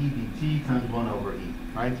 the e dt times 1 over e,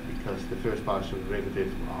 right? Because the first partial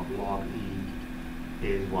derivative of log e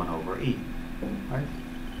is 1 over e, right?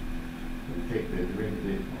 So we take the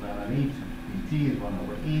derivative of ln e, dt is 1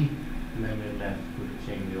 over e, and then we're left with the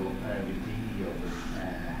chain rule with dE over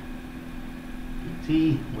dt,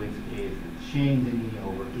 which is the change in e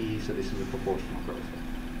over e, so this is a proportional growth rate.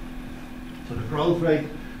 So the growth rate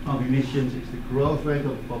of emissions is the growth rate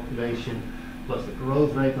of the population plus the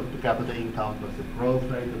growth rate of per capita income plus the growth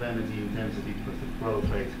rate of energy intensity plus the growth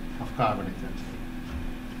rate of carbon intensity.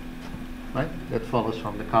 Right? That follows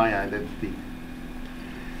from the chi identity.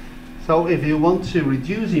 So if you want to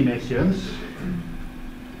reduce emissions,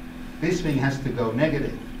 this thing has to go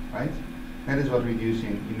negative, right? That is what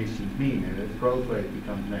reducing emissions mean, and its growth rate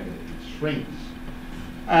becomes negative, it shrinks.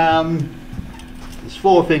 There's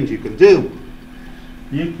 4 things you can do.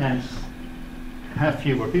 You can have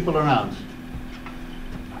fewer people around.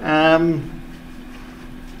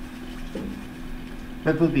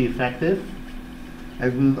 That would be effective.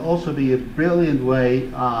 It would also be a brilliant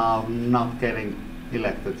way of not getting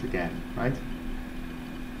elected again, right?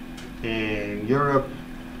 In Europe,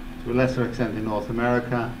 to a lesser extent in North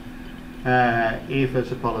America, if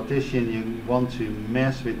as a politician you want to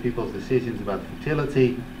mess with people's decisions about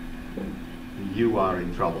fertility, you are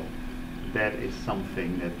in trouble. That is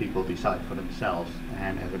something that people decide for themselves,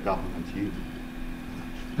 and as a government you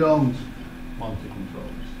don't want to control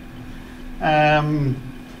this.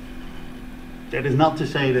 That is not to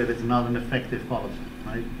say that it's not an effective policy,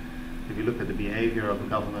 right? If you look at the behavior of the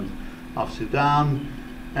government of Sudan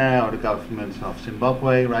or the government of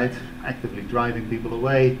Zimbabwe, right, actively driving people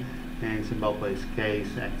away, in Zimbabwe's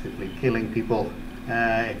case, actively killing people,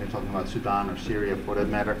 if you're talking about Sudan or Syria for that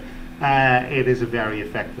matter, it is a very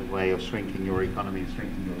effective way of shrinking your economy and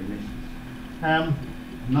shrinking your emissions.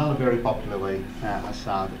 Not a very popular way.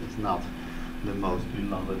 Assad is not the most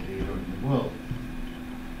beloved leader in the world.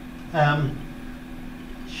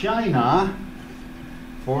 China,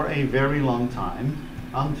 for a very long time,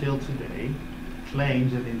 until today,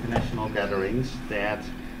 claims at international gatherings that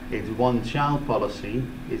its one-child policy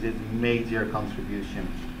is its major contribution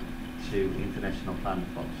to international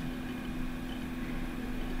climate policy.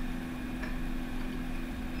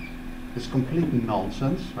 It's complete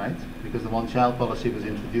nonsense, right? Because the one-child policy was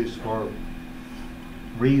introduced for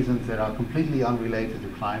reasons that are completely unrelated to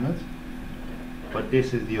climate. But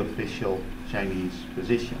this is the official Chinese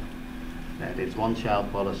position, that its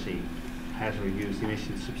one-child policy has reduced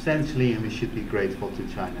emissions substantially, and we should be grateful to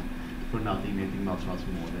China for not emitting much more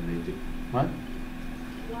than they do, right?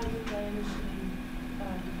 Why did they initially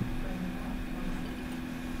bring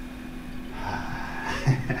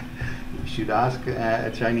that? You should ask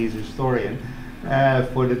a Chinese historian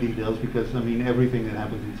for the details, because I mean everything that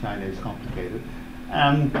happens in China is complicated.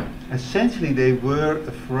 Essentially, they were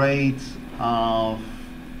afraid of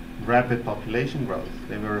rapid population growth.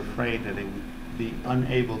 They were afraid that they would be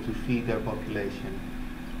unable to feed their population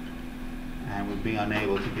and would be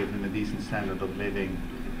unable to give them a decent standard of living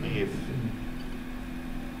if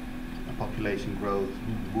a population growth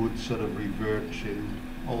would sort of revert to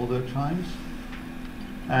older times.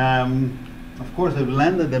 Of course, they've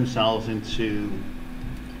landed themselves into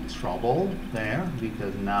trouble there,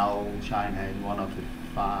 because now China is one of the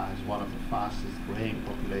fastest growing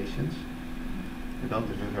populations. They don't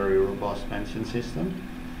have a very robust pension system,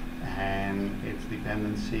 and its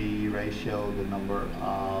dependency ratio, the number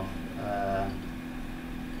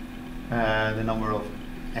of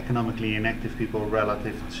economically inactive people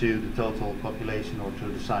relative to the total population or to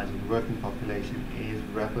the size of the working population, is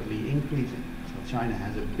rapidly increasing. So China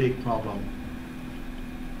has a big problem,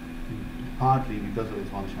 partly because of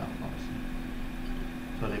its one-child policy.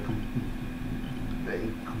 So they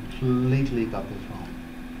completely got this wrong.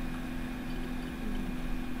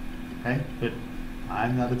 Okay, but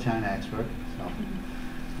I'm not a China expert, so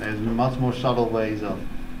there's much more subtle ways of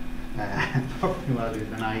talking about this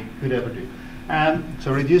than I could ever do.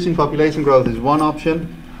 So reducing population growth is one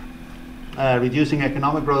option. Reducing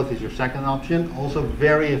economic growth is your second option, also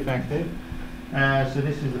very effective. So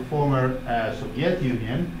this is the former Soviet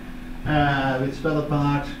Union, which fell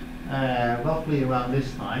apart roughly around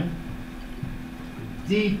this time.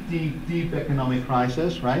 Deep economic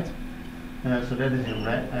crisis, right? So that is in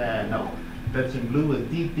red. No, That's in blue, a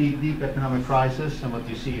deep, deep, deep economic crisis, and what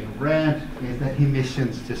you see in red is that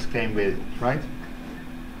emissions just came with it, right?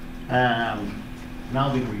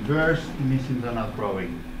 Now in reverse, emissions are not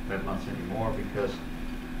growing that much anymore because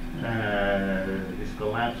this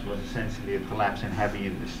collapse was essentially a collapse in heavy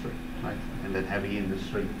industry, right? And that heavy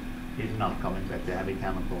industry is not coming back. The heavy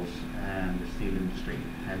chemicals and the steel industry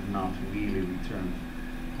has not really returned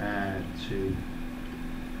to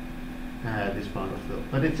this part of the field.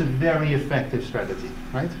 But it's a very effective strategy,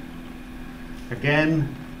 right?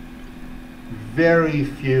 Again, very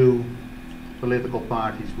few political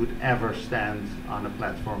parties would ever stand on a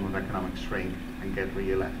platform of economic shrink and get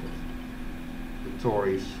re-elected. The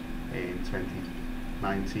Tories in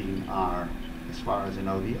 2019 are, as far as I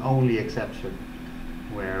know, the only exception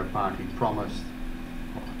where a party promised,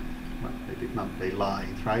 well, they did not, they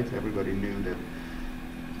lied, right? Everybody knew that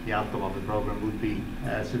the outcome of the program would be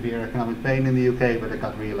severe economic pain in the UK, but they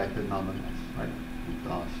got re-elected nonetheless, right?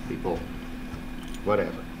 Because people,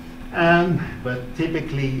 whatever. But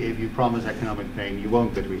typically, if you promise economic pain, you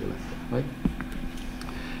won't get re-elected,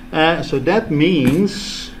 right? So that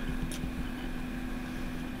means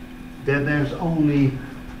that there's only,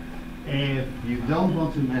 if you don't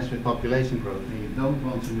want to mess with population growth and you don't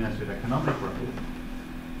want to mess with economic growth,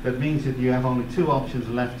 that means that you have only two options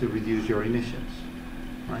left to reduce your emissions,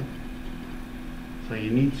 right? So you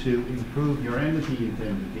need to improve your energy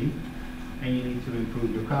intensity and you need to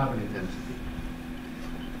improve your carbon intensity.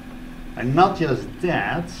 And not just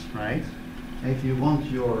that, right? If you want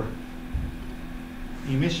your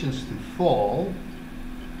emissions to fall,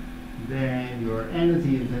 then your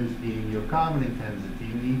energy intensity and your carbon intensity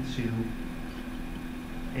need to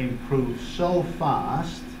improve so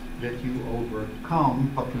fast that you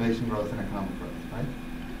overcome population growth and economic growth, right?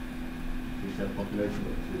 We said population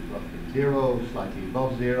growth is roughly zero, slightly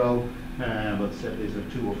above zero, but said is a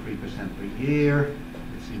 2 or 3% per year.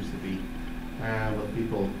 It seems to be what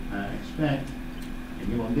people expect.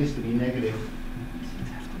 And you want this to be negative, it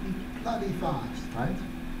has to be bloody fast, right?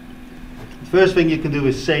 The first thing you can do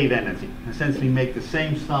is save energy, essentially make the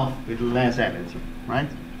same stuff with less energy, right?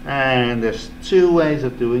 And there's two ways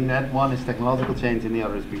of doing that. One is technological change and the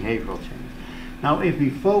other is behavioral change. Now if we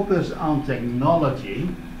focus on technology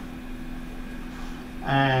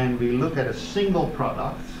and we look at a single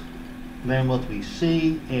product, then what we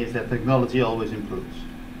see is that technology always improves.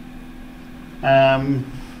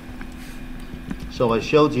 So I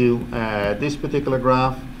showed you this particular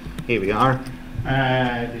graph. Here we are.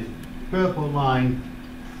 This purple line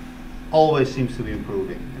always seems to be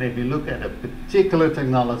improving. And if you look at a particular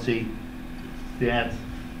technology, that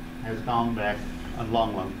has gone back a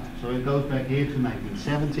long, long time. So it goes back here to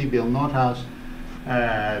 1970. Bill Nordhaus,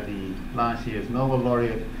 the last year's Nobel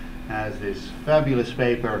laureate, has this fabulous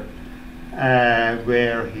paper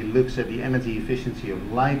where he looks at the energy efficiency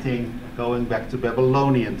of lighting going back to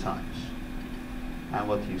Babylonian times. And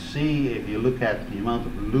what you see, if you look at the amount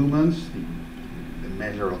of lumens, the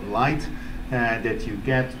measure of light that you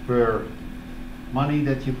get per money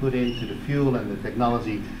that you put into the fuel and the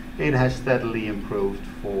technology, it has steadily improved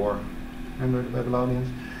for, remember the Babylonians,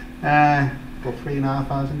 for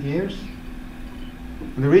 3,500 years.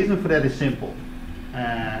 And the reason for that is simple.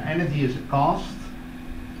 Energy is a cost.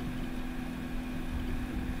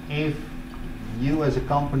 If you as a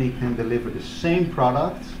company can deliver the same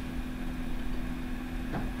product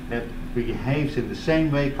that behaves in the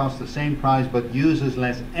same way, costs the same price, but uses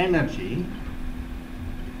less energy,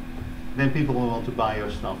 then people will want to buy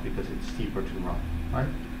your stuff because it's cheaper to run, right?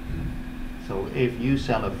 So if you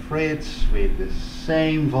sell a fridge with the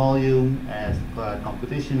same volume as the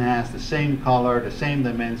competition has, the same color, the same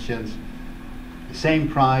dimensions, the same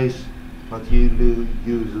price, but you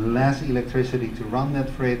use less electricity to run that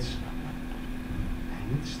fridge,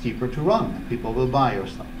 it's cheaper to run and people will buy your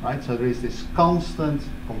stuff, right? So there is this constant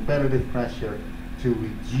competitive pressure to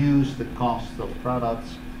reduce the cost of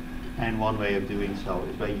products, and one way of doing so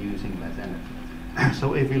is by using less energy.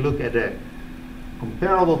 So if you look at a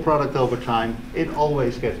comparable product over time, it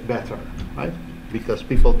always gets better, right? Because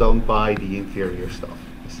people don't buy the inferior stuff,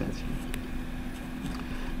 essentially.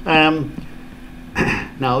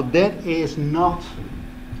 Now that is not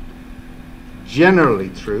generally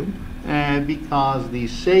true, because the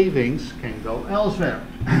savings can go elsewhere.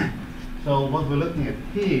 So what we're looking at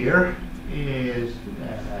here is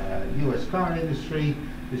US car industry.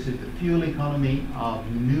 This is the fuel economy of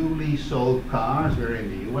newly sold cars. We're in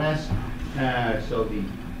the US. So the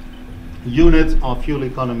unit of fuel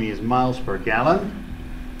economy is miles per gallon.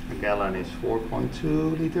 A gallon is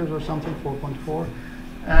 4.2 liters or something, 4.4.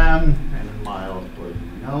 And a mile, of course,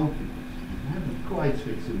 we know, because we haven't quite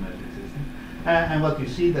switched to the metric system. And what you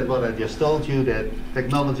see, that what I just told you, that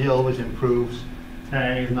technology always improves,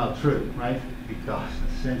 is not true, right? Because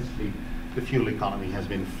essentially the fuel economy has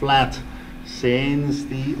been flat since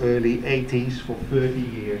the early 80s for 30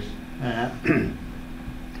 years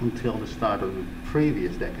until the start of the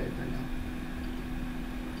previous decade. I know.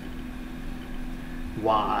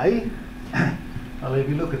 Why? Well, if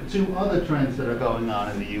you look at two other trends that are going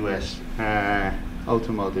on in the US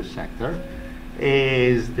automotive sector,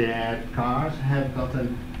 is that cars have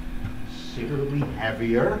gotten considerably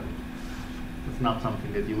heavier. It's not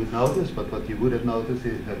something that you would notice, but what you would have noticed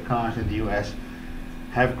is that cars in the US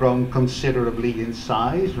have grown considerably in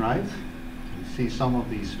size, right? You see some of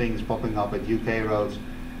these things popping up at UK roads,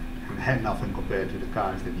 and they're nothing compared to the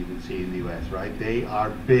cars that you would see in the US, right? They are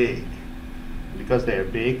big. And because they're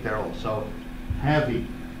big, they're also heavy.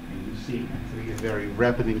 And you see actually a very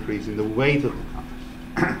rapid increase in the weight of the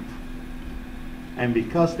cars. And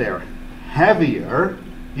because they're heavier,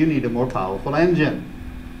 you need a more powerful engine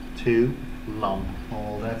to lump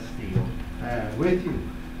all that steel with you.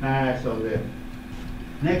 So the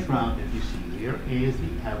next graph that you see here is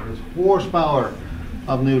the average horsepower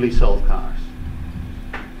of newly sold cars.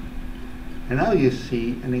 And now you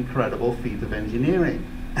see an incredible feat of engineering.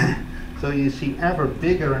 So you see ever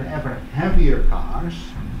bigger and ever heavier cars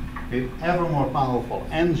with ever more powerful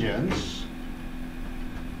engines,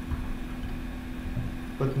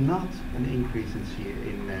 but not an increase in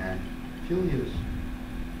fuel use.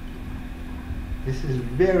 This is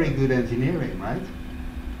very good engineering, right?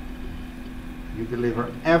 You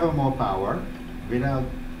deliver ever more power without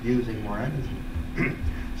using more energy.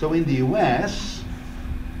 So in the US,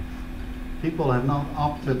 people have not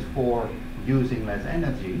opted for using less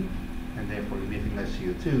energy and therefore emitting less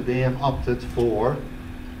CO2. They have opted for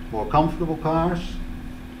more comfortable cars,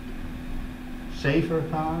 safer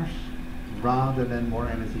cars, rather than more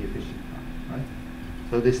energy efficient cars, right?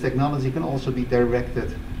 So this technology can also be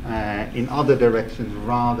directed in other directions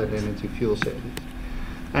rather than into fuel savings.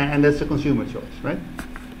 And that's a consumer choice, right?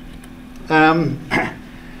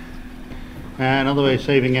 Another way of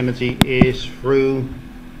saving energy is through,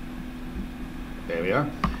 there we are,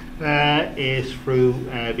 is through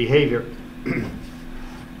behavior.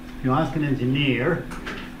 If you ask an engineer,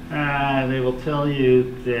 they will tell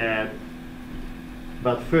you that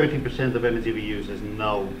about 30% of energy we use has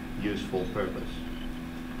no useful purpose.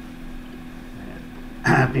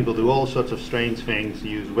 People do all sorts of strange things,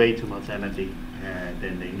 use way too much energy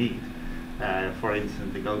than they need. For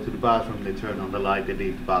instance, they go to the bathroom, they turn on the light, they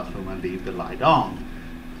leave the bathroom and leave the light on.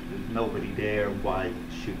 There's nobody there, why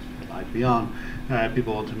should the light be on?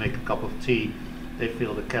 People want to make a cup of tea, they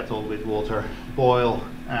fill the kettle with water, boil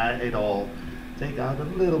it all, take out a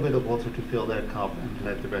little bit of water to fill their cup and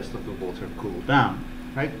let the rest of the water cool down,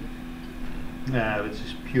 right? Which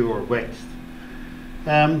is pure waste.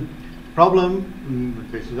 Problem,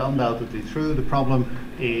 this is undoubtedly true, the problem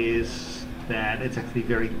is that it's actually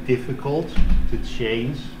very difficult to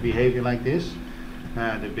change behavior like this. There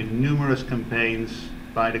have been numerous campaigns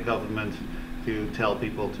by the government to tell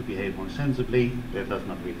people to behave more sensibly. That does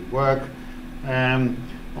not really work.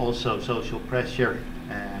 Also social pressure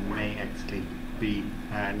may actually be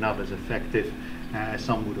not as effective as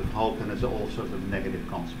some would have hoped, and there's all sorts of negative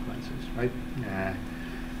consequences, right?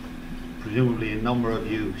 Presumably a number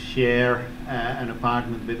of you share an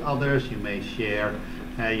apartment with others. You may share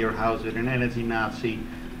your house with an energy Nazi,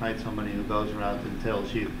 right? Somebody who goes around and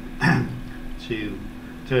tells you to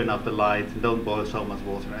turn up the light and don't boil so much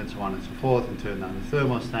water and so on and so forth, and turn down the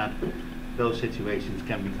thermostat. Those situations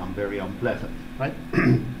can become very unpleasant, right?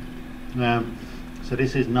 So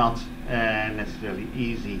this is not necessarily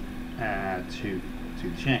easy to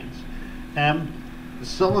change.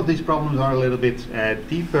 Some of these problems are a little bit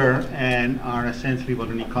deeper and are essentially what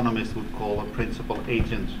an economist would call a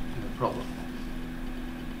principal-agent problem.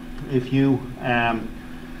 If you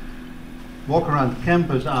walk around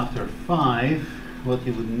campus after 5, what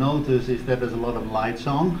you would notice is that there's a lot of lights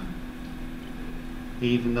on,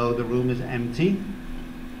 even though the room is empty,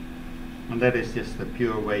 and that is just a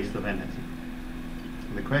pure waste of energy.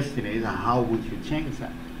 And the question is, how would you change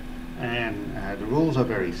that? And the rules are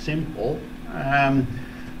very simple.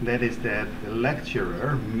 That is that the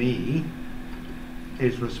lecturer, me,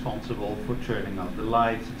 is responsible for turning off the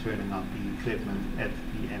lights, turning off the equipment at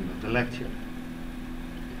the end of the lecture.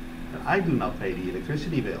 But I do not pay the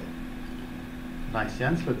electricity bill. Vice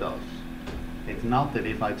Chancellor does. It's not that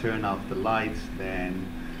if I turn off the lights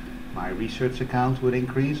then my research account would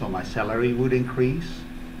increase or my salary would increase.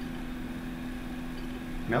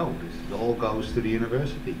 No, this all goes to the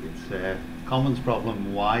university. It's a commons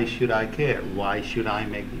problem. Why should I care? Why should I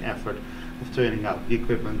make the effort of turning up the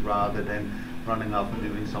equipment rather than running off and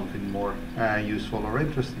doing something more useful or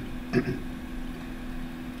interesting.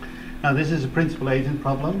 Now this is a principal-agent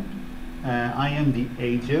problem. I am the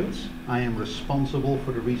agent. I am responsible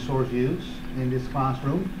for the resource use in this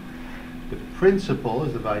classroom. The principal,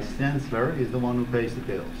 as the Vice Chancellor, is the one who pays the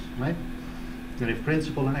bills, right? And if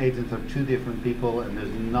principal and agent are two different people and there's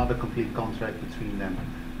not a complete contract between them,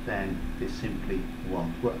 then this simply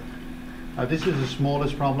won't work. Now this is the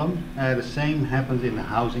smallest problem. The same happens in the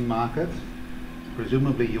housing market.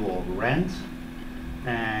 Presumably you all rent,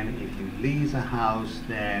 and if you lease a house,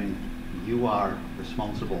 then you are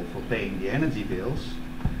responsible for paying the energy bills,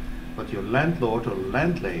 but your landlord or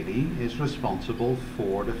landlady is responsible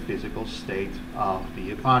for the physical state of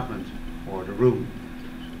the apartment or the room.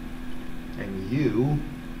 And you,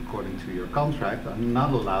 according to your contract, are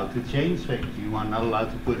not allowed to change things. You are not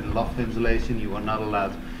allowed to put in loft insulation, you are not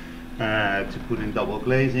allowed to put in double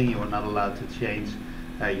glazing, you are not allowed to change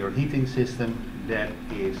your heating system. That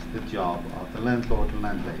is the job of the landlord or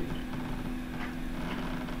landlady.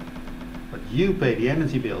 But you pay the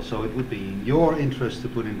energy bill, so it would be in your interest to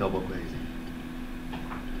put in double glazing.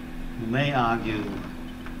 You may argue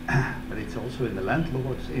that it's also in the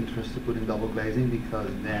landlord's interest to put in double glazing, because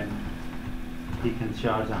then he can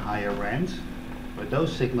charge a higher rent, but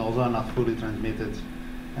those signals are not fully transmitted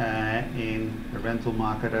in the rental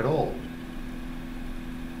market at all.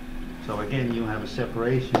 So again, you have a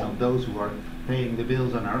separation of those who are paying the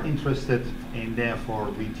bills and are interested in therefore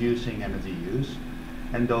reducing energy use,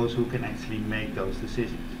 and those who can actually make those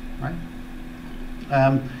decisions,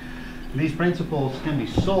 right? These principles can be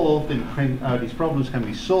solved in these problems can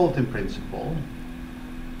be solved in principle,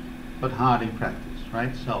 but hard in practice,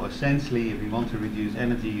 right? So essentially, if we want to reduce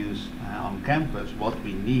energy use on campus, what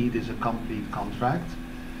we need is a complete contract.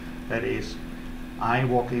 That is, I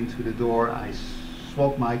walk into the door, I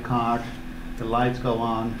swap my card, the lights go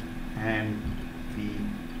on, and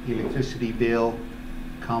the electricity bill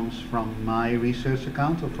comes from my research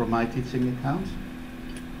account or from my teaching account.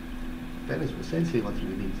 That is essentially what we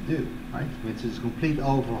need to do, right? Which is a complete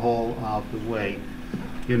overhaul of the way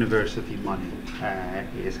university money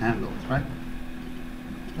is handled, right?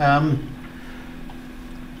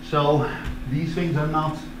 So these things are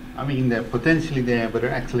not, I mean, they're potentially there, but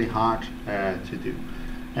they're actually hard to do.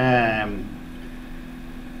 And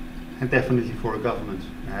definitely for a government,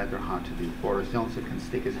 they're hard to do. Boris Johnson can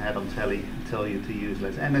stick his head on telly and tell you to use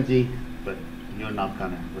less energy, but you're not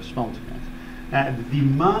going to respond to that. The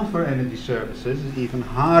demand for energy services is even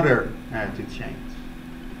harder to change.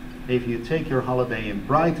 If you take your holiday in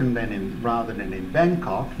Brighton rather than in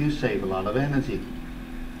Bangkok, you save a lot of energy.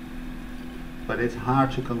 But it's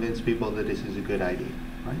hard to convince people that this is a good idea,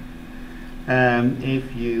 right?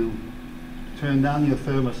 If you turn down your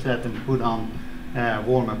thermostat and put on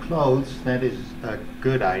warmer clothes, that is a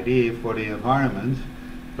good idea for the environment,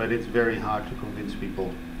 but it's very hard to convince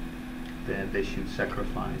people that they should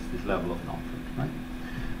sacrifice this level of comfort, right?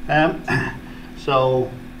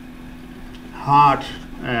 So hard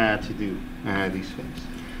to do these things.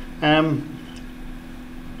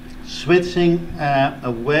 Switching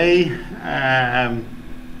away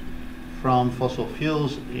from fossil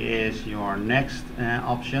fuels is your next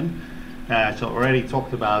option. So already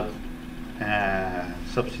talked about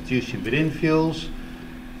substitution within fuels.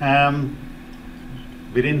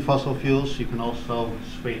 Within fossil fuels, you can also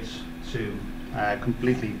switch to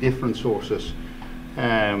completely different sources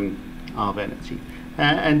of energy.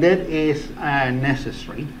 And that is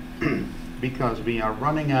necessary because we are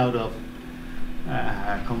running out of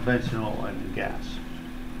conventional oil and gas.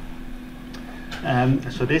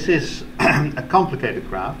 So this is a complicated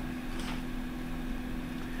graph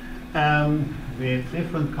with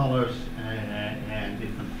different colors and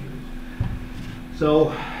different fuels.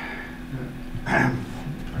 So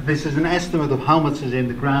this is an estimate of how much is in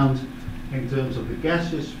the ground in terms of the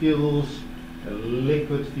gaseous fuels, the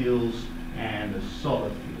liquid fuels, and the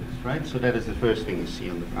solid fuels, right? So that is the first thing you see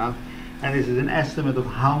on the graph. And this is an estimate of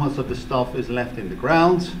how much of the stuff is left in the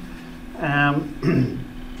ground. And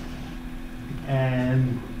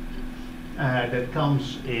that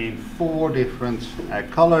comes in 4 different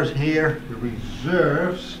colors here. The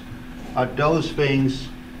reserves are those things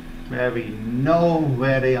where we know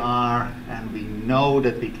where they are and we know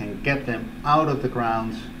that we can get them out of the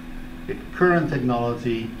ground with current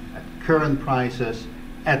technology, at current prices,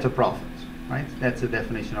 at a profit, right? That's the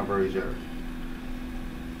definition of a reserve.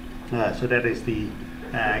 So that is the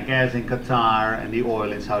gas in Qatar and the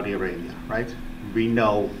oil in Saudi Arabia, right? We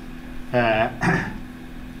know that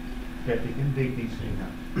we can dig these things up.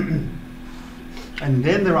 And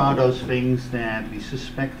then there are those things that we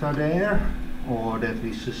suspect are there, or that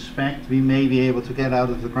we suspect we may be able to get out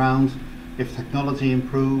of the ground, if technology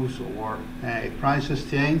improves or if prices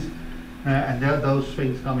change. And those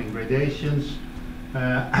things come in gradations,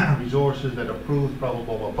 resources that are proved,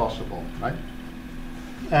 probable, or possible, right?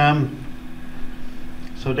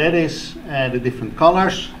 So that is the different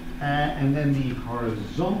colors. And then the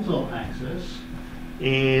horizontal axis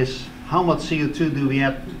is how much CO2 do we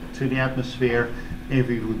add to the atmosphere if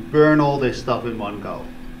we would burn all this stuff in one go.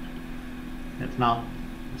 It's not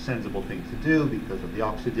a sensible thing to do because of the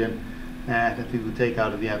oxygen that we would take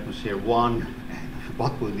out of the atmosphere.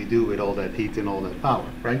 What would we do with all that heat and all that power,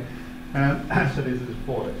 right? So this is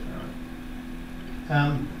for it.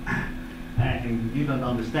 And you don't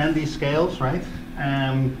understand these scales, right?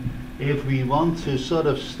 If we want to sort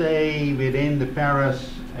of stay within the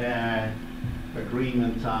Paris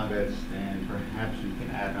agreement targets, then perhaps we can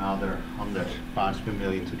add another 100 parts per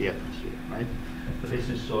million to the atmosphere, right? So this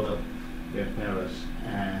is sort of where Paris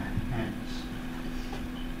ends.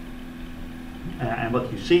 And what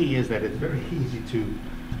you see is that it's very easy to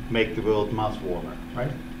make the world much warmer,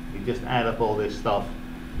 right? We just add up all this stuff.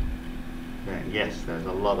 Then yes, there's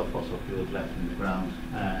a lot of fossil fuels left in the ground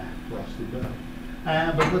for us to burn.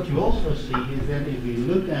 But what you also see is that if we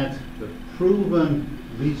look at the proven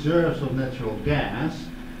reserves of natural gas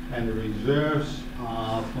and the reserves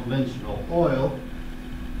of conventional oil,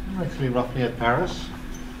 we're actually roughly at Paris.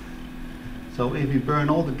 So if we burn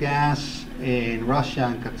all the gas in Russia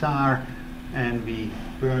and Qatar, and we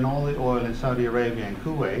burn all the oil in Saudi Arabia and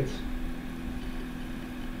Kuwait,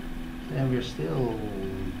 then we're still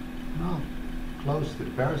close to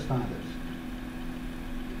the Paris targets.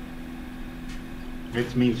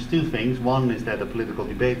 Which means two things. One is that the political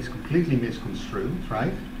debate is completely misconstrued,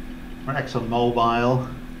 right? Where ExxonMobil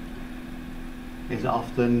is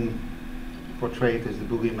often portrayed as the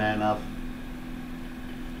boogeyman of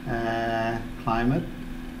climate.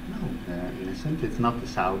 No, they're innocent. It's not the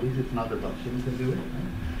Saudis, it's not the Russians that do it.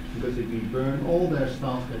 Right? Because if we burn all their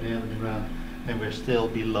stuff that they have in the ground, then we're still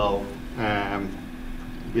below,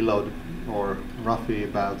 or roughly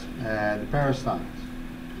about the Paris targets.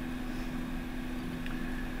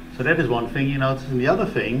 So that is one thing you notice. And the other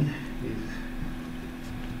thing is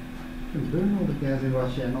you can burn all the gas in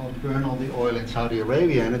Russia and burn all the oil in Saudi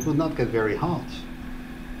Arabia, and it would not get very hot.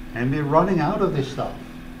 And we're running out of this stuff,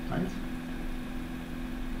 right?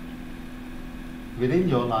 Within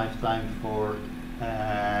your lifetime for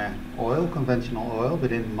oil, conventional oil,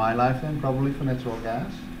 within my lifetime probably for natural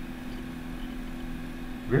gas,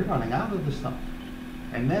 we're running out of the stuff.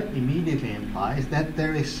 And that immediately implies that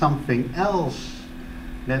there is something else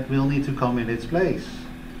that will need to come in its place,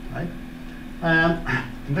 right?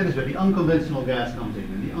 And that is where the unconventional gas comes in,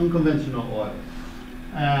 and the unconventional oil.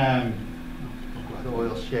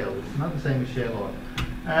 Oil shale, it's not the same as shale oil.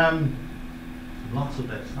 Lots of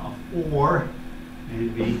that stuff. Or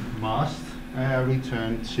we must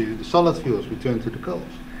return to the solid fuels, return to the coals.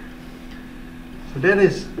 So that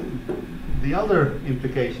is the other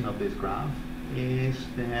implication of this graph, is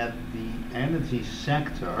that the energy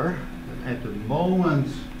sector at the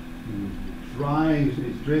moment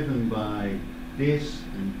is driven by this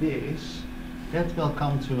and this, that will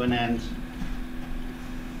come to an end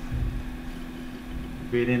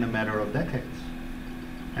within a matter of decades,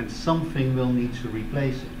 and something will need to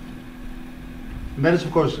replace it. And that is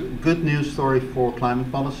of course a good news story for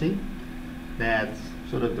climate policy, that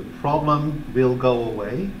sort of the problem will go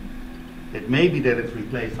away. It may be that it's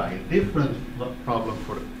replaced by a different problem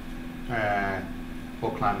for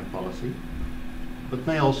climate policy, but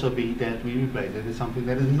may also be that we replace it with something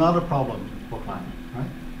that is not a problem for climate, right?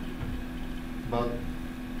 But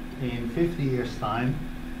in 50 years' time,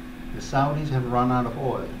 the Saudis have run out of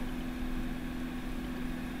oil.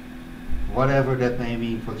 Whatever that may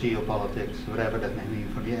mean for geopolitics, whatever that may mean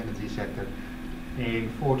for the energy sector, in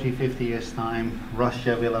 40, 50 years' time,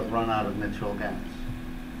 Russia will have run out of natural gas,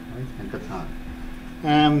 right? And Qatar.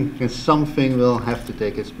 And something will have to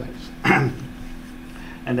take its place.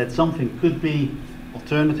 And that something could be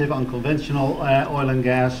alternative, unconventional oil and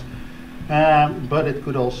gas, but it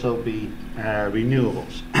could also be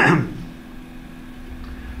renewables.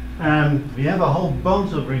 We have a whole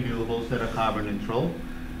bunch of renewables that are carbon neutral,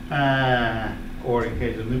 or in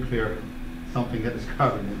case of nuclear, something that is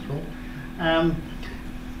carbon neutral.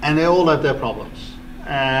 And they all have their problems.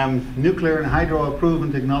 Nuclear and hydro are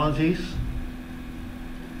proven technologies.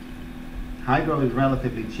 Hydro is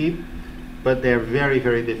relatively cheap, but they're very,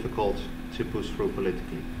 very difficult to push through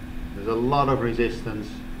politically. There's a lot of resistance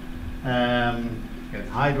against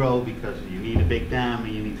hydro because you need a big dam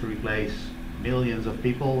and you need to replace millions of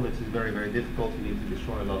people, which is very, very difficult. You need to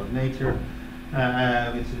destroy a lot of nature,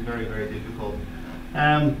 which is very, very difficult.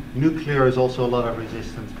 Nuclear is also a lot of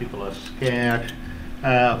resistance. People are scared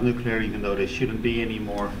of nuclear, even though they shouldn't be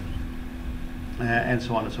anymore, and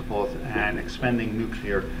so on and so forth. And expanding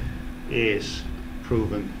nuclear is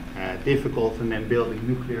proven difficult, and then building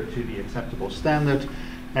nuclear to the acceptable standard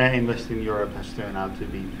in Western Europe has turned out to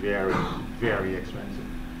be very, very expensive.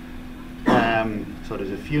 So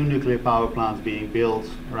there's a few nuclear power plants being built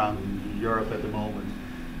around Europe at the moment.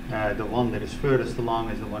 The one that is furthest along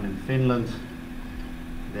is the one in Finland,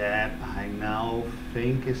 that I now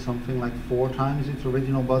think is something like 4 times its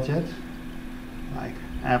original budget. Like,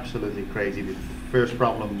 absolutely crazy. The first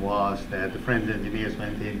problem was that the French engineers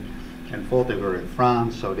went in and thought they were in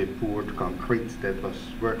France, so they poured concrete that was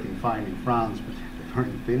working fine in France, but they were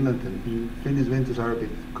in Finland, and Finnish winters are a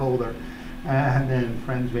bit colder than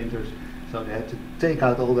French winters, so they had to take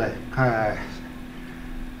out all the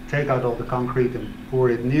concrete and pour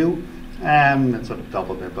it new. That sort of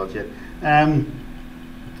doubled their budget.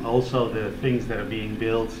 Also, the things that are being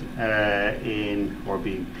built or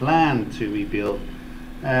being planned to be built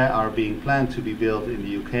in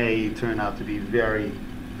the UK turn out to be very,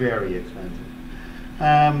 very expensive.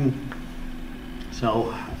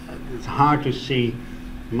 So it's hard to see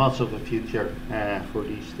much of a future for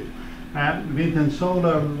these two. Wind and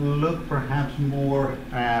solar look perhaps more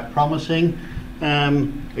promising.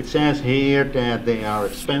 It says here that they are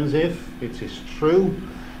expensive, which is true.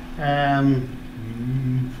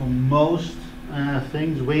 For most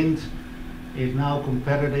things, wind is now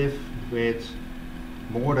competitive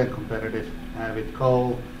more than competitive with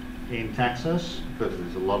coal in Texas, because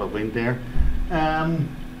there's a lot of wind there.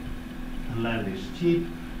 Land is cheap.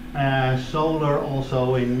 Solar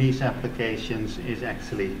also in niche applications is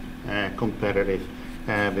actually competitive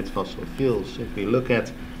with fossil fuels. If we look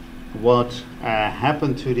at what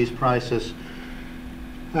happened to these prices,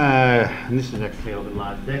 and this is actually over the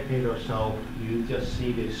last decade or so, you just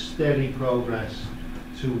see this steady progress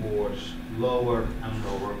towards lower and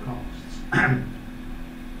lower costs.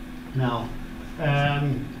 Now,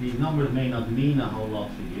 these numbers may not mean a whole lot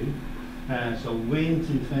to you. So wind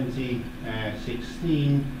in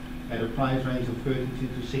 2016 at a price range of 32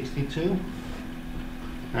 to 62.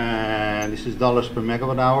 This is dollars per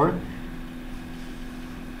megawatt hour.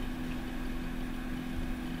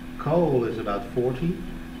 Coal is about 40.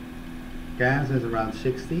 Gas is around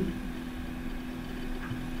 60.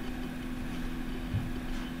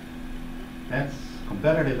 That's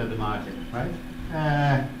competitive at the margin, right?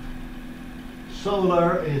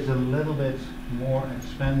 Solar is a little bit more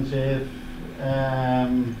expensive.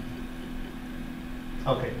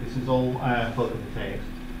 Okay, this is all photovoltaics.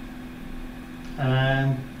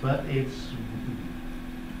 But it's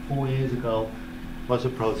 4 years ago was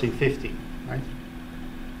approaching 50, right?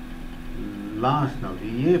 The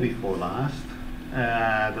year before last,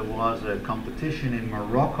 there was a competition in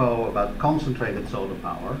Morocco about concentrated solar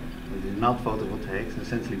power, which is not photovoltaics,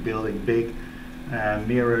 essentially building big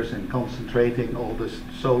mirrors and concentrating all this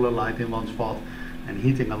solar light in one spot and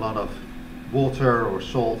heating a lot of water or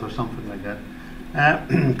salt or something like that.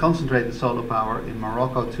 Concentrated solar power in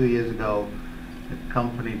Morocco 2 years ago, the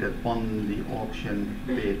company that won the auction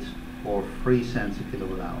bid for 3 cents a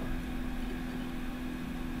kilowatt hour,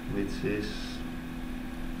 which is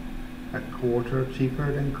a quarter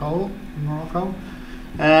cheaper than coal in Morocco.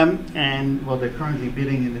 And what they're currently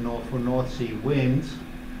bidding in the for North Sea wind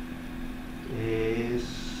is,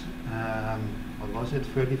 what was it,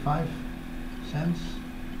 35 cents?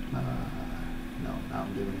 No, now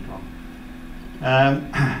I'm doing it wrong.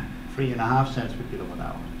 3.5 cents per kilowatt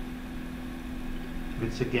hour,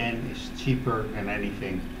 which again is cheaper than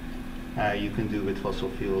anything you can do with fossil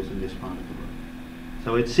fuels in this part of the world.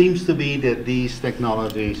 So it seems to be that these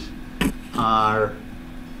technologies are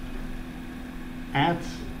at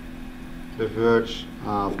the verge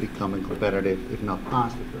of becoming competitive, if not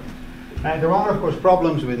past the verge. There are, of course,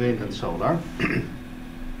 problems with wind and solar.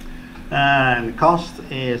 And cost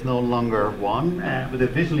is no longer one, but they're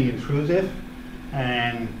visually intrusive.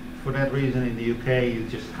 And for that reason, in the UK, you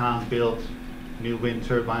just can't build new wind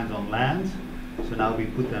turbines on land. So now we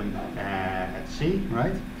put them at sea,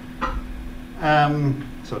 right?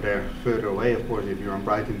 So they're further away. Of course, if you're on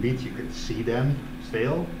Brighton Beach, you can see them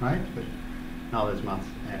still, right? But not as much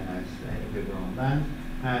as if you're on land.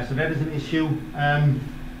 So that is an issue.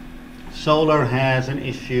 Solar has an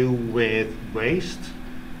issue with waste.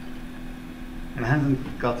 It hasn't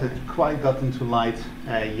quite gotten to light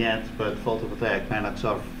yet, but photovoltaic panels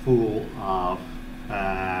are full of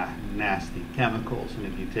nasty chemicals. And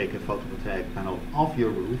if you take a photovoltaic panel off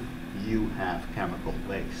your roof, you have chemical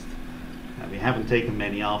waste. We haven't taken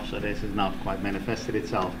many off, so this has not quite manifested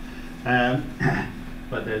itself.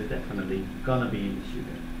 but there's definitely gonna be an issue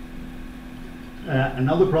there.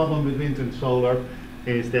 Another problem with wind and solar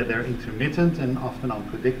is that they're intermittent and often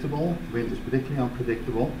unpredictable. Wind is particularly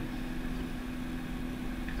unpredictable.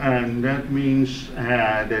 And that means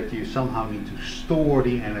that you somehow need to store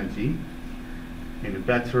the energy in a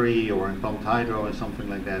battery or in pumped hydro or something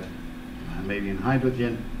like that, maybe in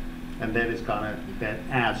hydrogen, and that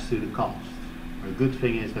adds to the cost. A good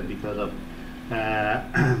thing is that because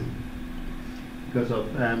of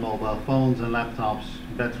mobile phones and laptops,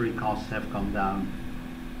 battery costs have come down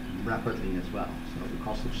rapidly as well. So the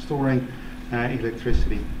cost of storing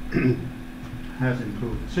electricity has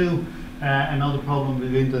improved too. Another problem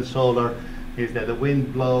with wind and solar is that the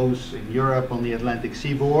wind blows in Europe on the Atlantic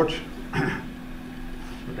seaboard.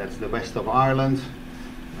 So that's the west of Ireland.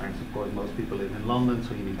 Whereas of course most people live in London,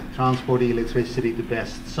 so you need to transport the electricity. The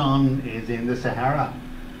best sun is in the Sahara.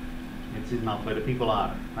 It's not where the people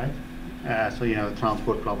are, right? So you have a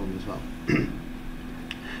transport problem as well.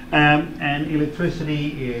 And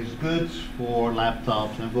electricity is good for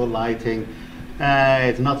laptops and for lighting.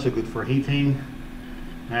 It's not so good for heating,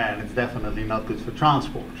 and it's definitely not good for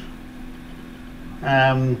transport.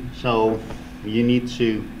 So you need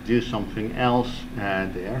to do something else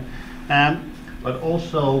there. But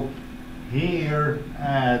also here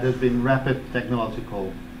there's been rapid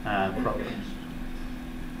technological progress.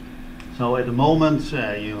 So at the moment,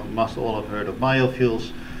 you must all have heard of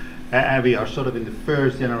biofuels. We are sort of in the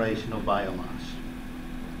first generation of biomass.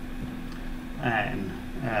 And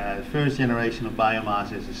the first generation of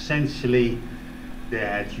biomass is essentially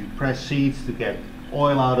that you press seeds to get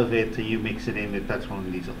oil out of it, and you mix it in with petrol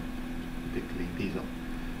and diesel, particularly diesel.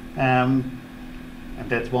 And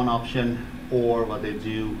that's one option. Or what they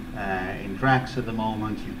do in Drax at the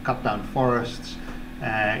moment, you cut down forests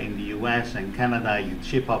in the US and Canada, you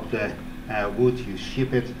chip up the wood, you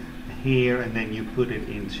ship it here, and then you put it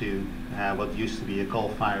into what used to be a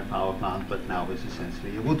coal-fired power plant, but now is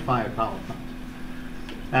essentially a wood-fired power plant.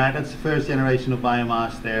 That's the first generation of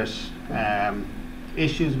biomass. There's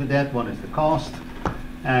issues with that. One is the cost.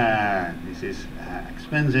 This is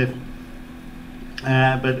expensive,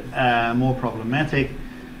 but more problematic.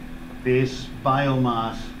 This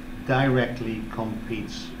biomass directly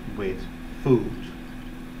competes with food.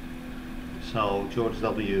 So George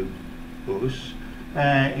W. Bush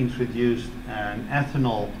introduced an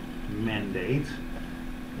ethanol mandate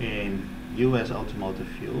in US automotive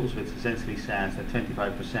fuels, which essentially says that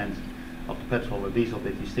 25% of the petrol or diesel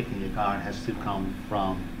that you stick in your car has to come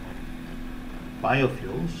from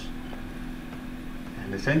biofuels.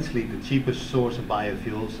 And essentially the cheapest source of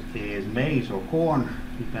biofuels is maize or corn,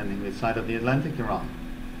 depending which side of the Atlantic you're on.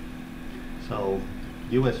 So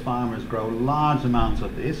US farmers grow large amounts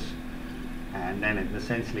of this, and then it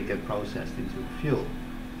essentially gets processed into fuel.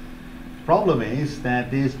 The problem is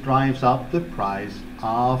that this drives up the price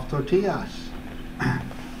of tortillas.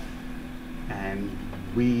 And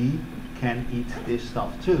we can eat this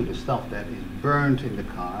stuff too. The stuff that is burnt in the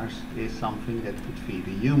cars is something that could feed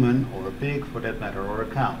a human or a pig, for that matter, or a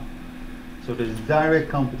cow. So there's direct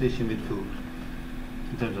competition with food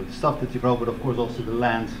in terms of the stuff that you grow, but of course also the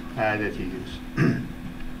land that you use.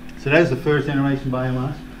 So that's the first generation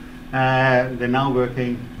biomass. They're now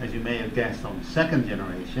working, as you may have guessed, on the second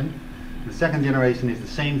generation. The second generation is the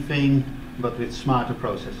same thing, but with smarter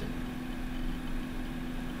processing.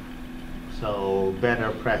 So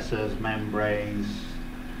better presses, membranes,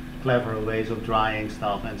 clever ways of drying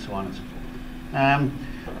stuff, and so on and so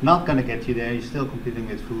forth. Not going to get you there. You're still competing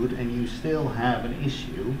with food, and you still have an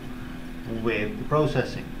issue with the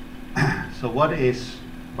processing. So what is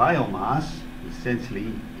biomass?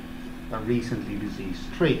 Essentially a recently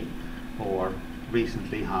diseased tree or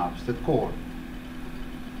recently harvested corn.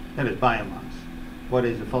 That is biomass. What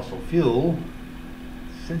is a fossil fuel?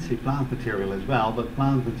 Essentially plant material as well, but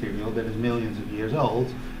plant material that is millions of years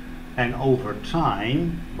old, and over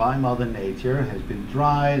time by Mother Nature has been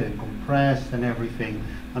dried and compressed and everything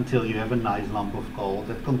until you have a nice lump of coal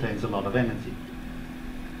that contains a lot of energy.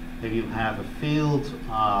 If you have a field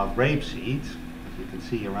of rapeseed, as you can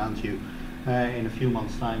see around you in a few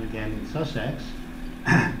months' time again in Sussex,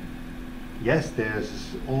 yes,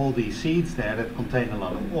 there's all these seeds there that contain a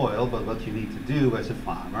lot of oil, but what you need to do as a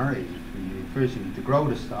farmer is first you need to grow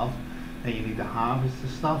the stuff, then you need to harvest the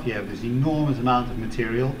stuff. You have this enormous amount of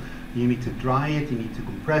material. You need to dry it, you need to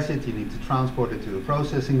compress it, you need to transport it to a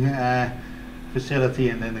processing facility,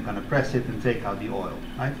 and then they're going to press it and take out the oil.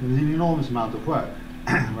 Right? It's an enormous amount of work.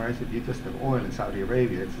 Whereas if you just have oil in Saudi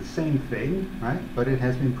Arabia, it's the same thing, right? But it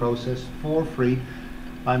has been processed for free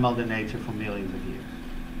by Mother Nature for millions of years.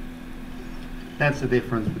 That's the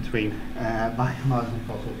difference between biomass and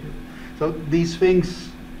fossil fuel. So these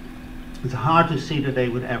things, it's hard to see that they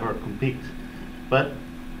would ever compete. But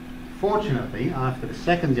fortunately, after the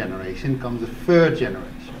second generation comes the third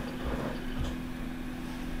generation.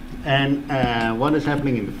 And what is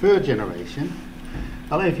happening in the third generation?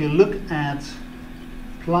 Well, if you look at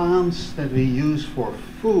plants that we use for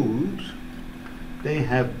food, they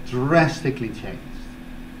have drastically changed,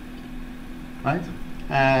 right?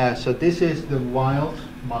 So this is the wild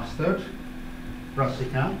mustard,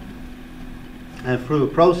 brassica, and through a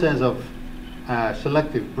process of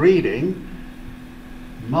selective breeding,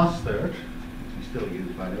 mustard, which we still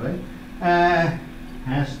use by the way,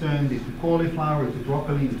 has turned into cauliflower, into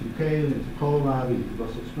broccoli, into kale, into kohlrabi, into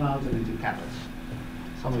Brussels sprouts, and into carrots.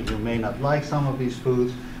 Some of you may not like some of these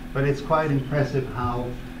foods, but it's quite impressive how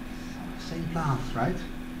same plants, right?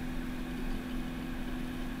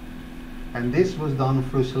 And this was done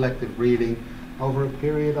through selective breeding over a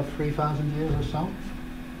period of 3,000 years or so.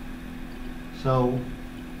 So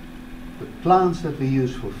the plants that we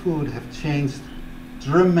use for food have changed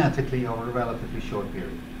dramatically over a relatively short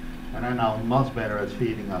period, and are now much better at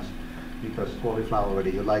feeding us, because cauliflower, whether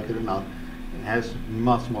you like it or not, it has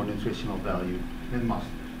much more nutritional value than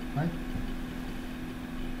mustard, right?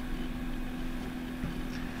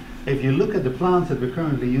 If you look at the plants that we're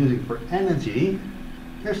currently using for energy,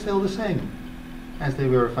 they're still the same as they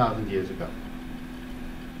were 1,000 years ago.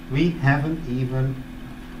 We haven't even,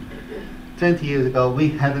 20 years ago, we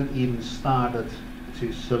hadn't even started to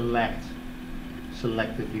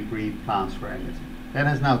selectively breed plants for energy. That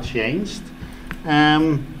has now changed.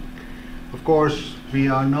 Of course, we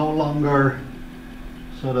are no longer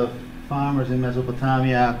sort of farmers in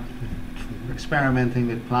Mesopotamia experimenting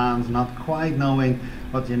with plants, not quite knowing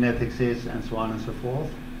what genetics is, and so on and so forth.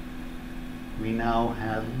 We now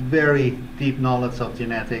have very deep knowledge of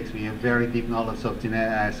genetics. We have very deep knowledge of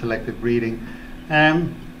selective breeding,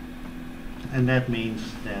 and that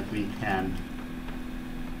means that we can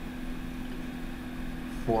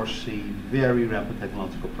foresee very rapid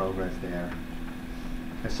technological progress there.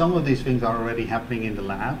 Some of these things are already happening in the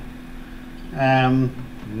lab.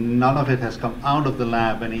 None of it has come out of the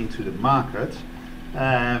lab and into the market,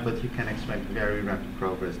 but you can expect very rapid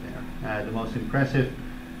progress there. The most impressive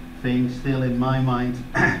thing still in my mind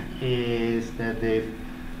is that they've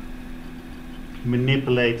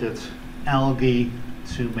manipulated algae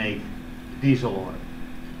to make diesel oil.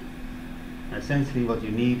 Essentially what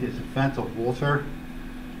you need is a vat of water.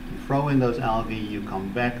 You throw in those algae, you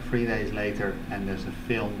come back 3 days later, and there's a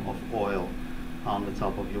film of oil on the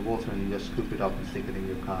top of your water, and you just scoop it up and stick it in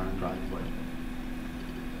your car and drive away.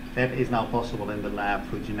 That is now possible in the lab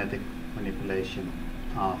through genetic manipulation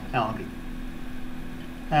of algae.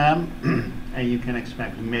 And you can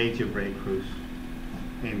expect major breakthroughs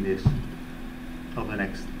in this over the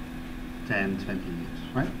next 10, 20 years,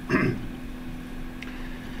 right?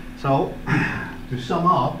 So, to sum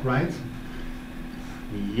up, right?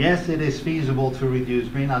 Yes, it is feasible to reduce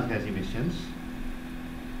greenhouse gas emissions,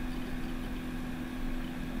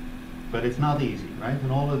 but it's not easy, right?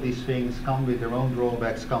 And all of these things come with their own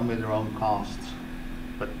drawbacks, come with their own costs.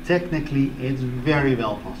 But technically, it's very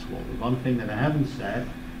well possible. The one thing that I haven't said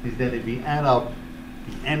is that if we add up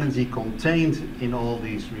the energy contained in all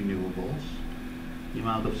these renewables, the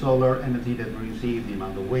amount of solar energy that we receive, the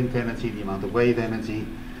amount of wind energy, the amount of wave energy,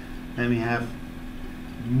 then we have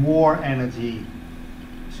more energy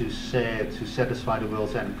to satisfy the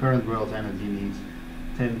current world's energy needs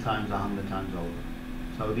 10 times, 100 times over.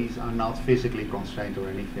 So these are not physically constrained or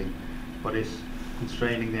anything. What is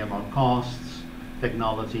constraining them are costs,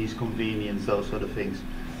 technologies, convenience, those sort of things.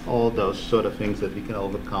 All those sort of things that we can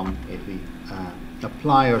overcome if we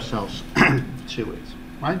apply ourselves to it,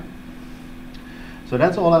 right? So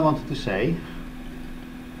that's all I wanted to say.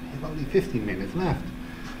 I have only 15 minutes left.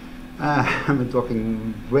 I've been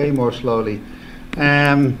talking way more slowly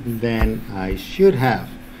than I should have.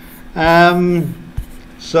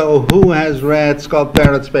 So who has read Scott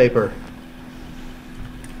Barrett's paper?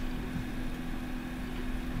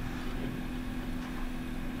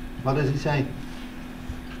 What does he say?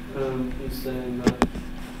 He's saying that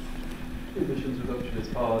emissions reduction is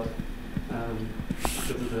hard because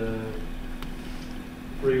of the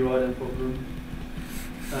free riding problem,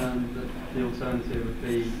 and that the alternative would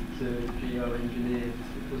be to geo-engineer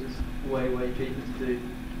because it's way cheaper to do.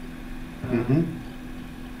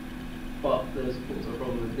 But there's also a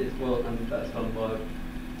problem with this, well, and that's done by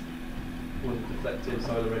deflective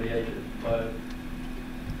solar radiation, by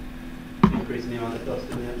increasing the amount of dust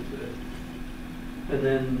in the atmosphere. But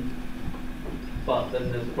then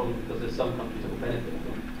there's a problem because there's some countries that will benefit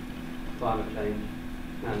from climate change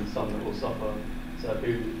and some that will suffer. So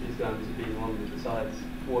who is going to be the one that decides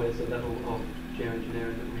what is the level of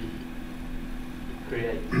geoengineering that we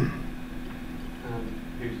create, and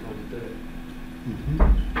who's going to do it.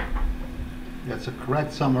 That's a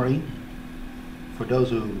correct summary for those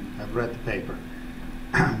who have read the paper.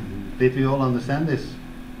 Did we all understand this?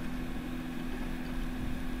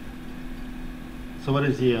 So what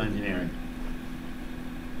is geoengineering?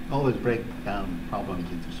 Always break down problems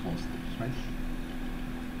into small steps, right?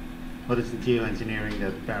 What is the geoengineering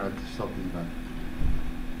that Barrett is talking about?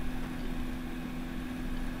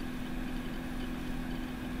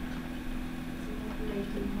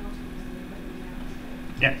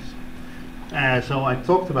 Yes. So I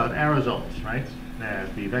talked about aerosols, right?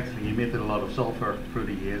 We've actually emitted a lot of sulfur through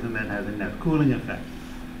the years, and that has a net cooling effect.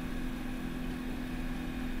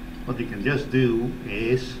 What you can just do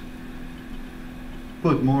is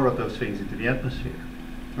put more of those things into the atmosphere.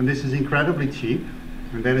 And this is incredibly cheap,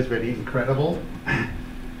 and that is where the incredible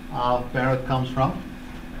of Barrett comes from.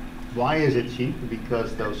 Why is it cheap?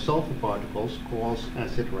 Because those sulfur particles cause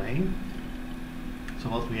acid rain. So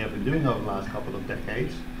what we have been doing over the last couple of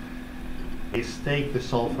decades is take the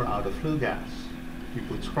sulfur out of flue gas. We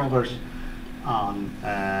put scrubbers on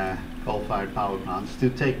coal-fired power plants to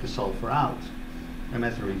take the sulfur out. And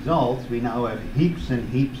as a result, we now have heaps and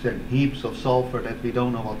heaps and heaps of sulfur that we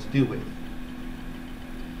don't know what to do with.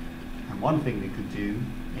 And one thing we could do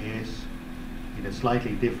is, in a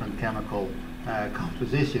slightly different chemical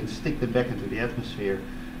composition, stick them back into the atmosphere,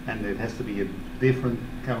 and it has to be a different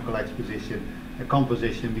chemical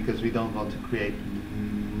composition, because we don't want to create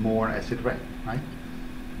more acid rain, right?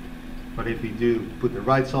 But if we do put the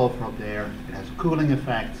right sulfur up there, it has a cooling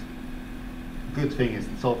effect. The good thing is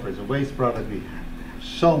that sulfur is a waste product. We have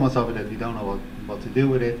so much of it that we don't know what to do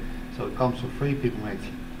with it. So it comes for free. People may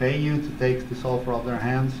pay you to take the sulfur off their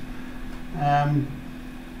hands. And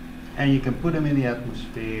you can put them in the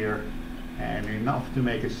atmosphere, and enough to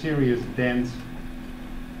make a serious dent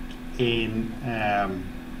in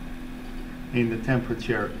the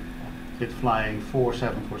temperature with flying 4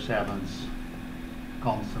 747s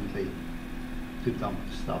constantly to dump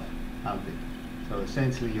stuff out there. So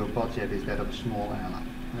essentially your budget is that of a small airline,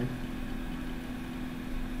 right?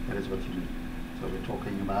 That is what you need. So we're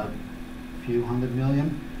talking about a few $100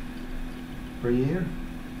 million per year,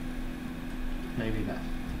 maybe less.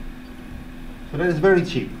 So that is very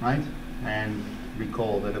cheap, right? And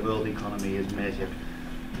recall that the world economy is measured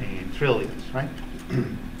in trillions, right?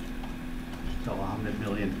 So 100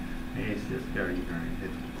 million is just very, very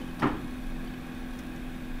little.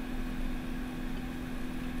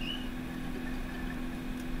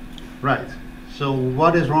 Right, so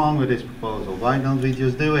what is wrong with this proposal? Why don't we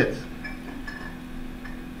just do it?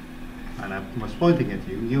 And I was pointing at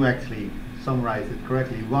you, you actually summarized it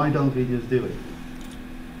correctly. Why don't we just do it?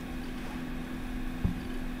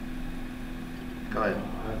 Go ahead.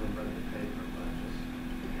 I haven't read the paper, but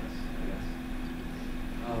I guess.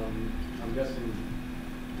 I'm guessing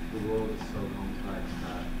the world is so complex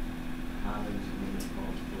that having someone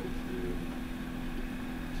responsible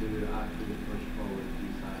to actually push forward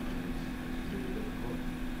these actions is really difficult.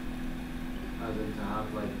 As in to have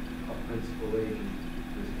like a principal agent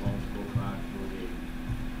responsible for actually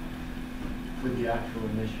with the actual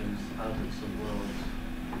emissions out of the world.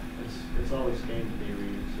 It's always game theory.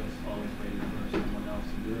 It's just always waiting for someone else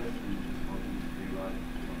to do it and just hoping to rewrite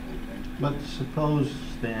the whole thing. But suppose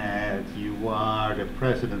that you are the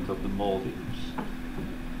president of the Maldives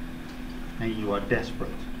and you are desperate.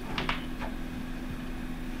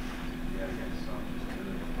 Yeah, I guess so.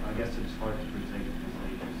 I guess it's hard to predict because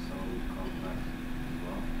Asia is so complex as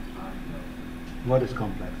well. What is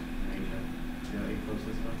complex? Asia, the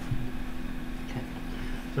ecosystem.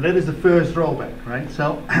 So that is the first drawback, right?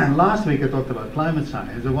 So last week I talked about climate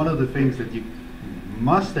science, and one of the things that you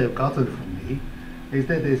must have gotten from me is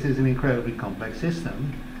that this is an incredibly complex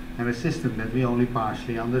system, and a system that we only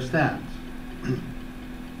partially understand.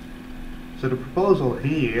 So the proposal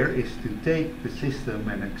here is to take the system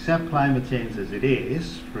and accept climate change as it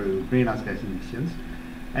is through greenhouse gas emissions,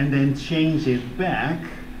 and then change it back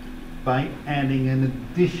by adding an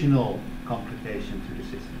additional complication to the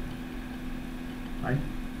system, right?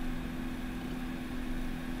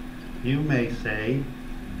 You may say,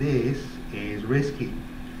 this is risky.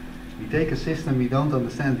 We take a system we don't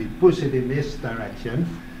understand, we push it in this direction,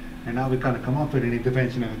 and now we're going to come up with an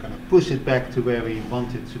intervention and we're going to push it back to where we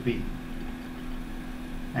want it to be,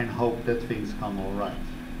 and hope that things come all right.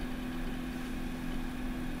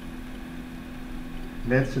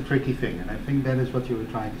 That's a tricky thing, and I think that is what you were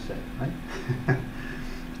trying to say, right?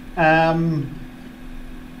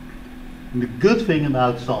 The good thing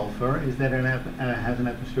about sulfur is that it has an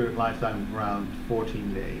atmospheric lifetime of around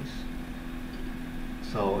 14 days.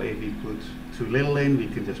 So if we put too little in, we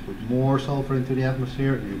can just put more sulfur into the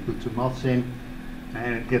atmosphere. If we put too much in,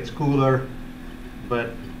 and it gets cooler,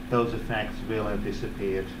 but those effects will have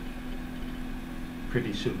disappeared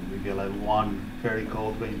pretty soon. We will have one very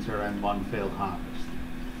cold winter and one failed harvest.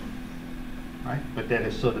 Right? But that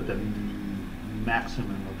is sort of the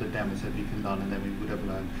maximum of the damage that we can do, and then we would have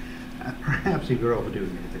learned. Perhaps we were overdoing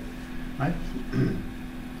it a bit. Right?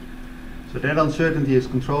 So that uncertainty is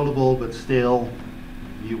controllable, but still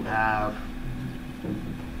you have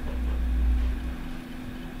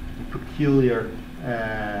a peculiar,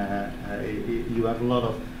 you have a lot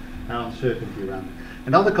of uncertainty around it.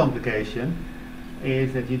 Another complication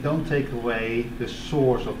is that you don't take away the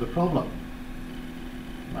source of the problem.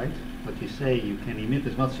 Right? What you say, you can emit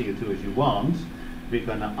as much CO2 as you want. We're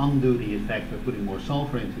going to undo the effect by putting more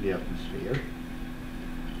sulfur into the atmosphere.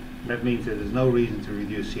 That means that there's no reason to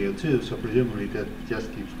reduce CO2, so presumably that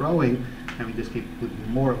just keeps growing, and we just keep putting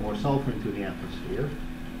more and more sulfur into the atmosphere.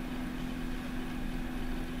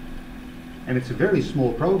 And it's a very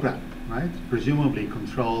small program, right? Presumably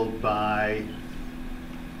controlled by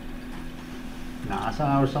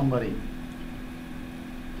NASA or somebody.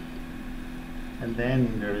 And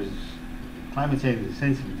then there's climate change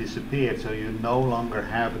essentially disappeared, so you no longer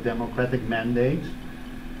have a democratic mandate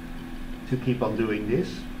to keep on doing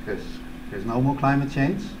this, because there's no more climate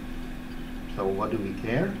change. So what do we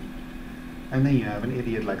care? And then you have an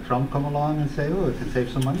idiot like Trump come along and say, oh, it can save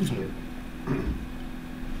some money here.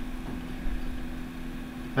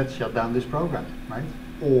 Let's shut down this program, right?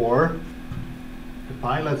 Or the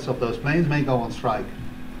pilots of those planes may go on strike.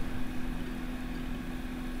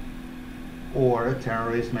 Or a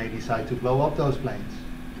terrorist may decide to blow up those planes.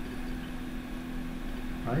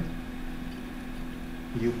 Right?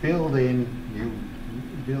 You build a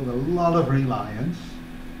lot of reliance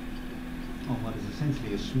on what is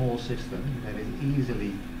essentially a small system that is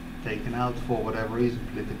easily taken out for whatever reason,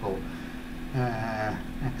 political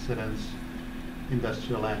accidents,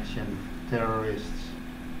 industrial action, terrorists.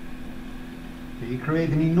 So you create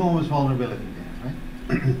an enormous vulnerability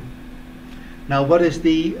there, right? Now, what is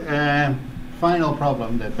the final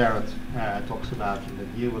problem that Barrett talks about, and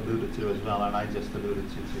that you alluded to as well, and I just alluded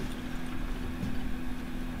to too?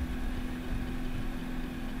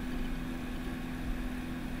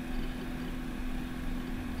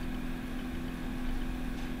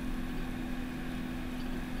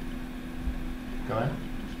 Go ahead.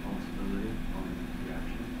 Responsibility on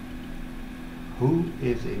reaction. Who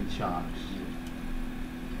is in charge?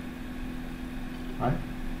 Right?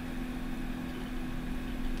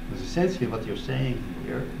 Because essentially what you're saying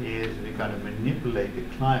here is we're going to manipulate the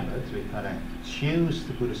climate, we're going to choose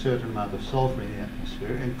to put a certain amount of sulfur in the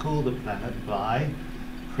atmosphere and cool the planet by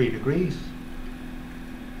 3 degrees.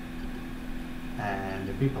 And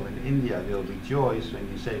the people in India will rejoice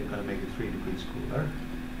when you say we're going to make it 3 degrees cooler.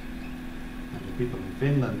 And the people in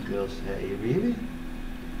Finland will say, really?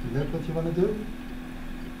 Is that what you want to do?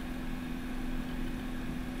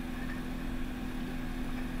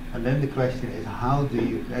 And then the question is, how do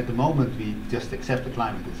you, at the moment we just accept the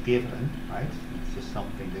climate as given, right? It's just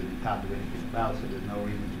something that we can't do anything about, so there's no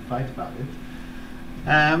reason to fight about it.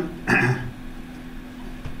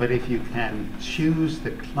 But if you can choose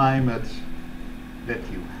the climate that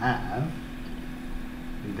you have,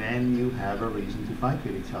 then you have a reason to fight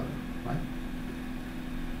with each other, right?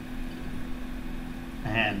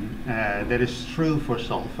 And that is true for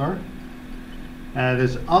sulfur.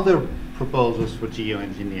 There's other proposals for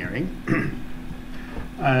geoengineering.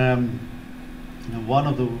 And one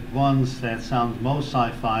of the ones that sounds most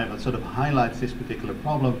sci-fi but sort of highlights this particular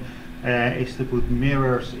problem is to put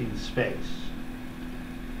mirrors in space.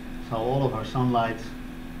 So all of our sunlight,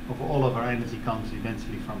 all of our energy comes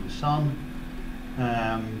eventually from the sun.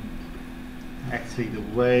 Actually, the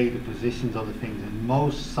way the positions of the things, and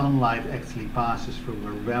most sunlight actually passes through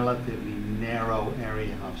a relatively narrow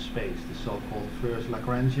area of space, the so-called first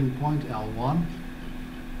Lagrangian point, L1.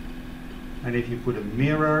 And if you put a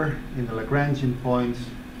mirror in the Lagrangian point,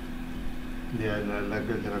 the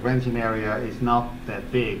Lagrangian area is not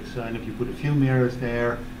that big. So, and if you put a few mirrors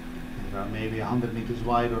there, there are maybe 100 meters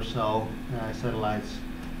wide or so satellites,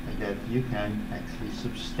 that you can actually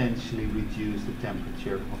substantially reduce the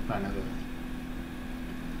temperature of planet Earth,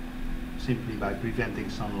 simply by preventing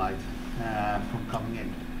sunlight from coming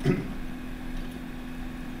in.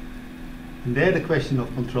 And there the question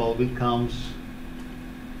of control becomes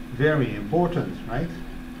very important, right?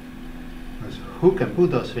 Because who can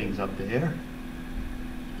put those things up there?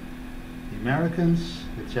 The Americans,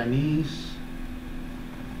 the Chinese,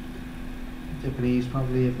 the Japanese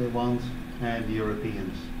probably if they want, and the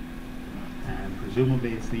Europeans. And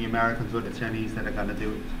presumably it's the Americans or the Chinese that are going to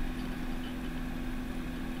do it.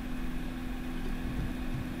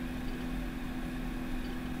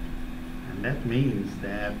 And that means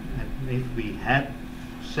that if we had,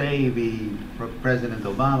 say, President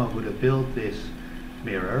Obama would have built this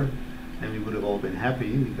mirror, then we would have all been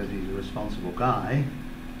happy because he's a responsible guy.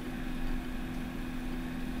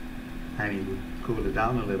 And he would cool it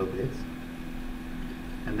down a little bit.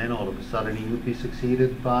 And then all of a sudden he would be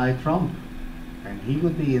succeeded by Trump. And he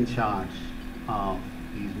would be in charge of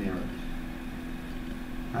these mirrors.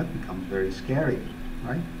 That becomes very scary,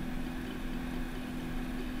 right?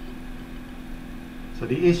 So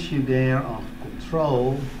the issue there of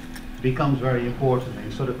control becomes very important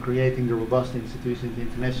in sort of creating the robust institutions, the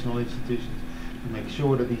international institutions, to make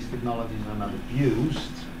sure that these technologies are not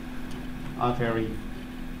abused, are very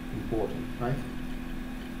important, right?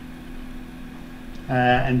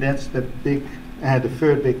 And that's the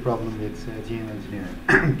third big problem with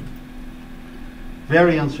geoengineering.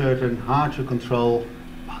 Very uncertain, hard to control,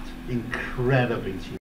 but incredibly cheap.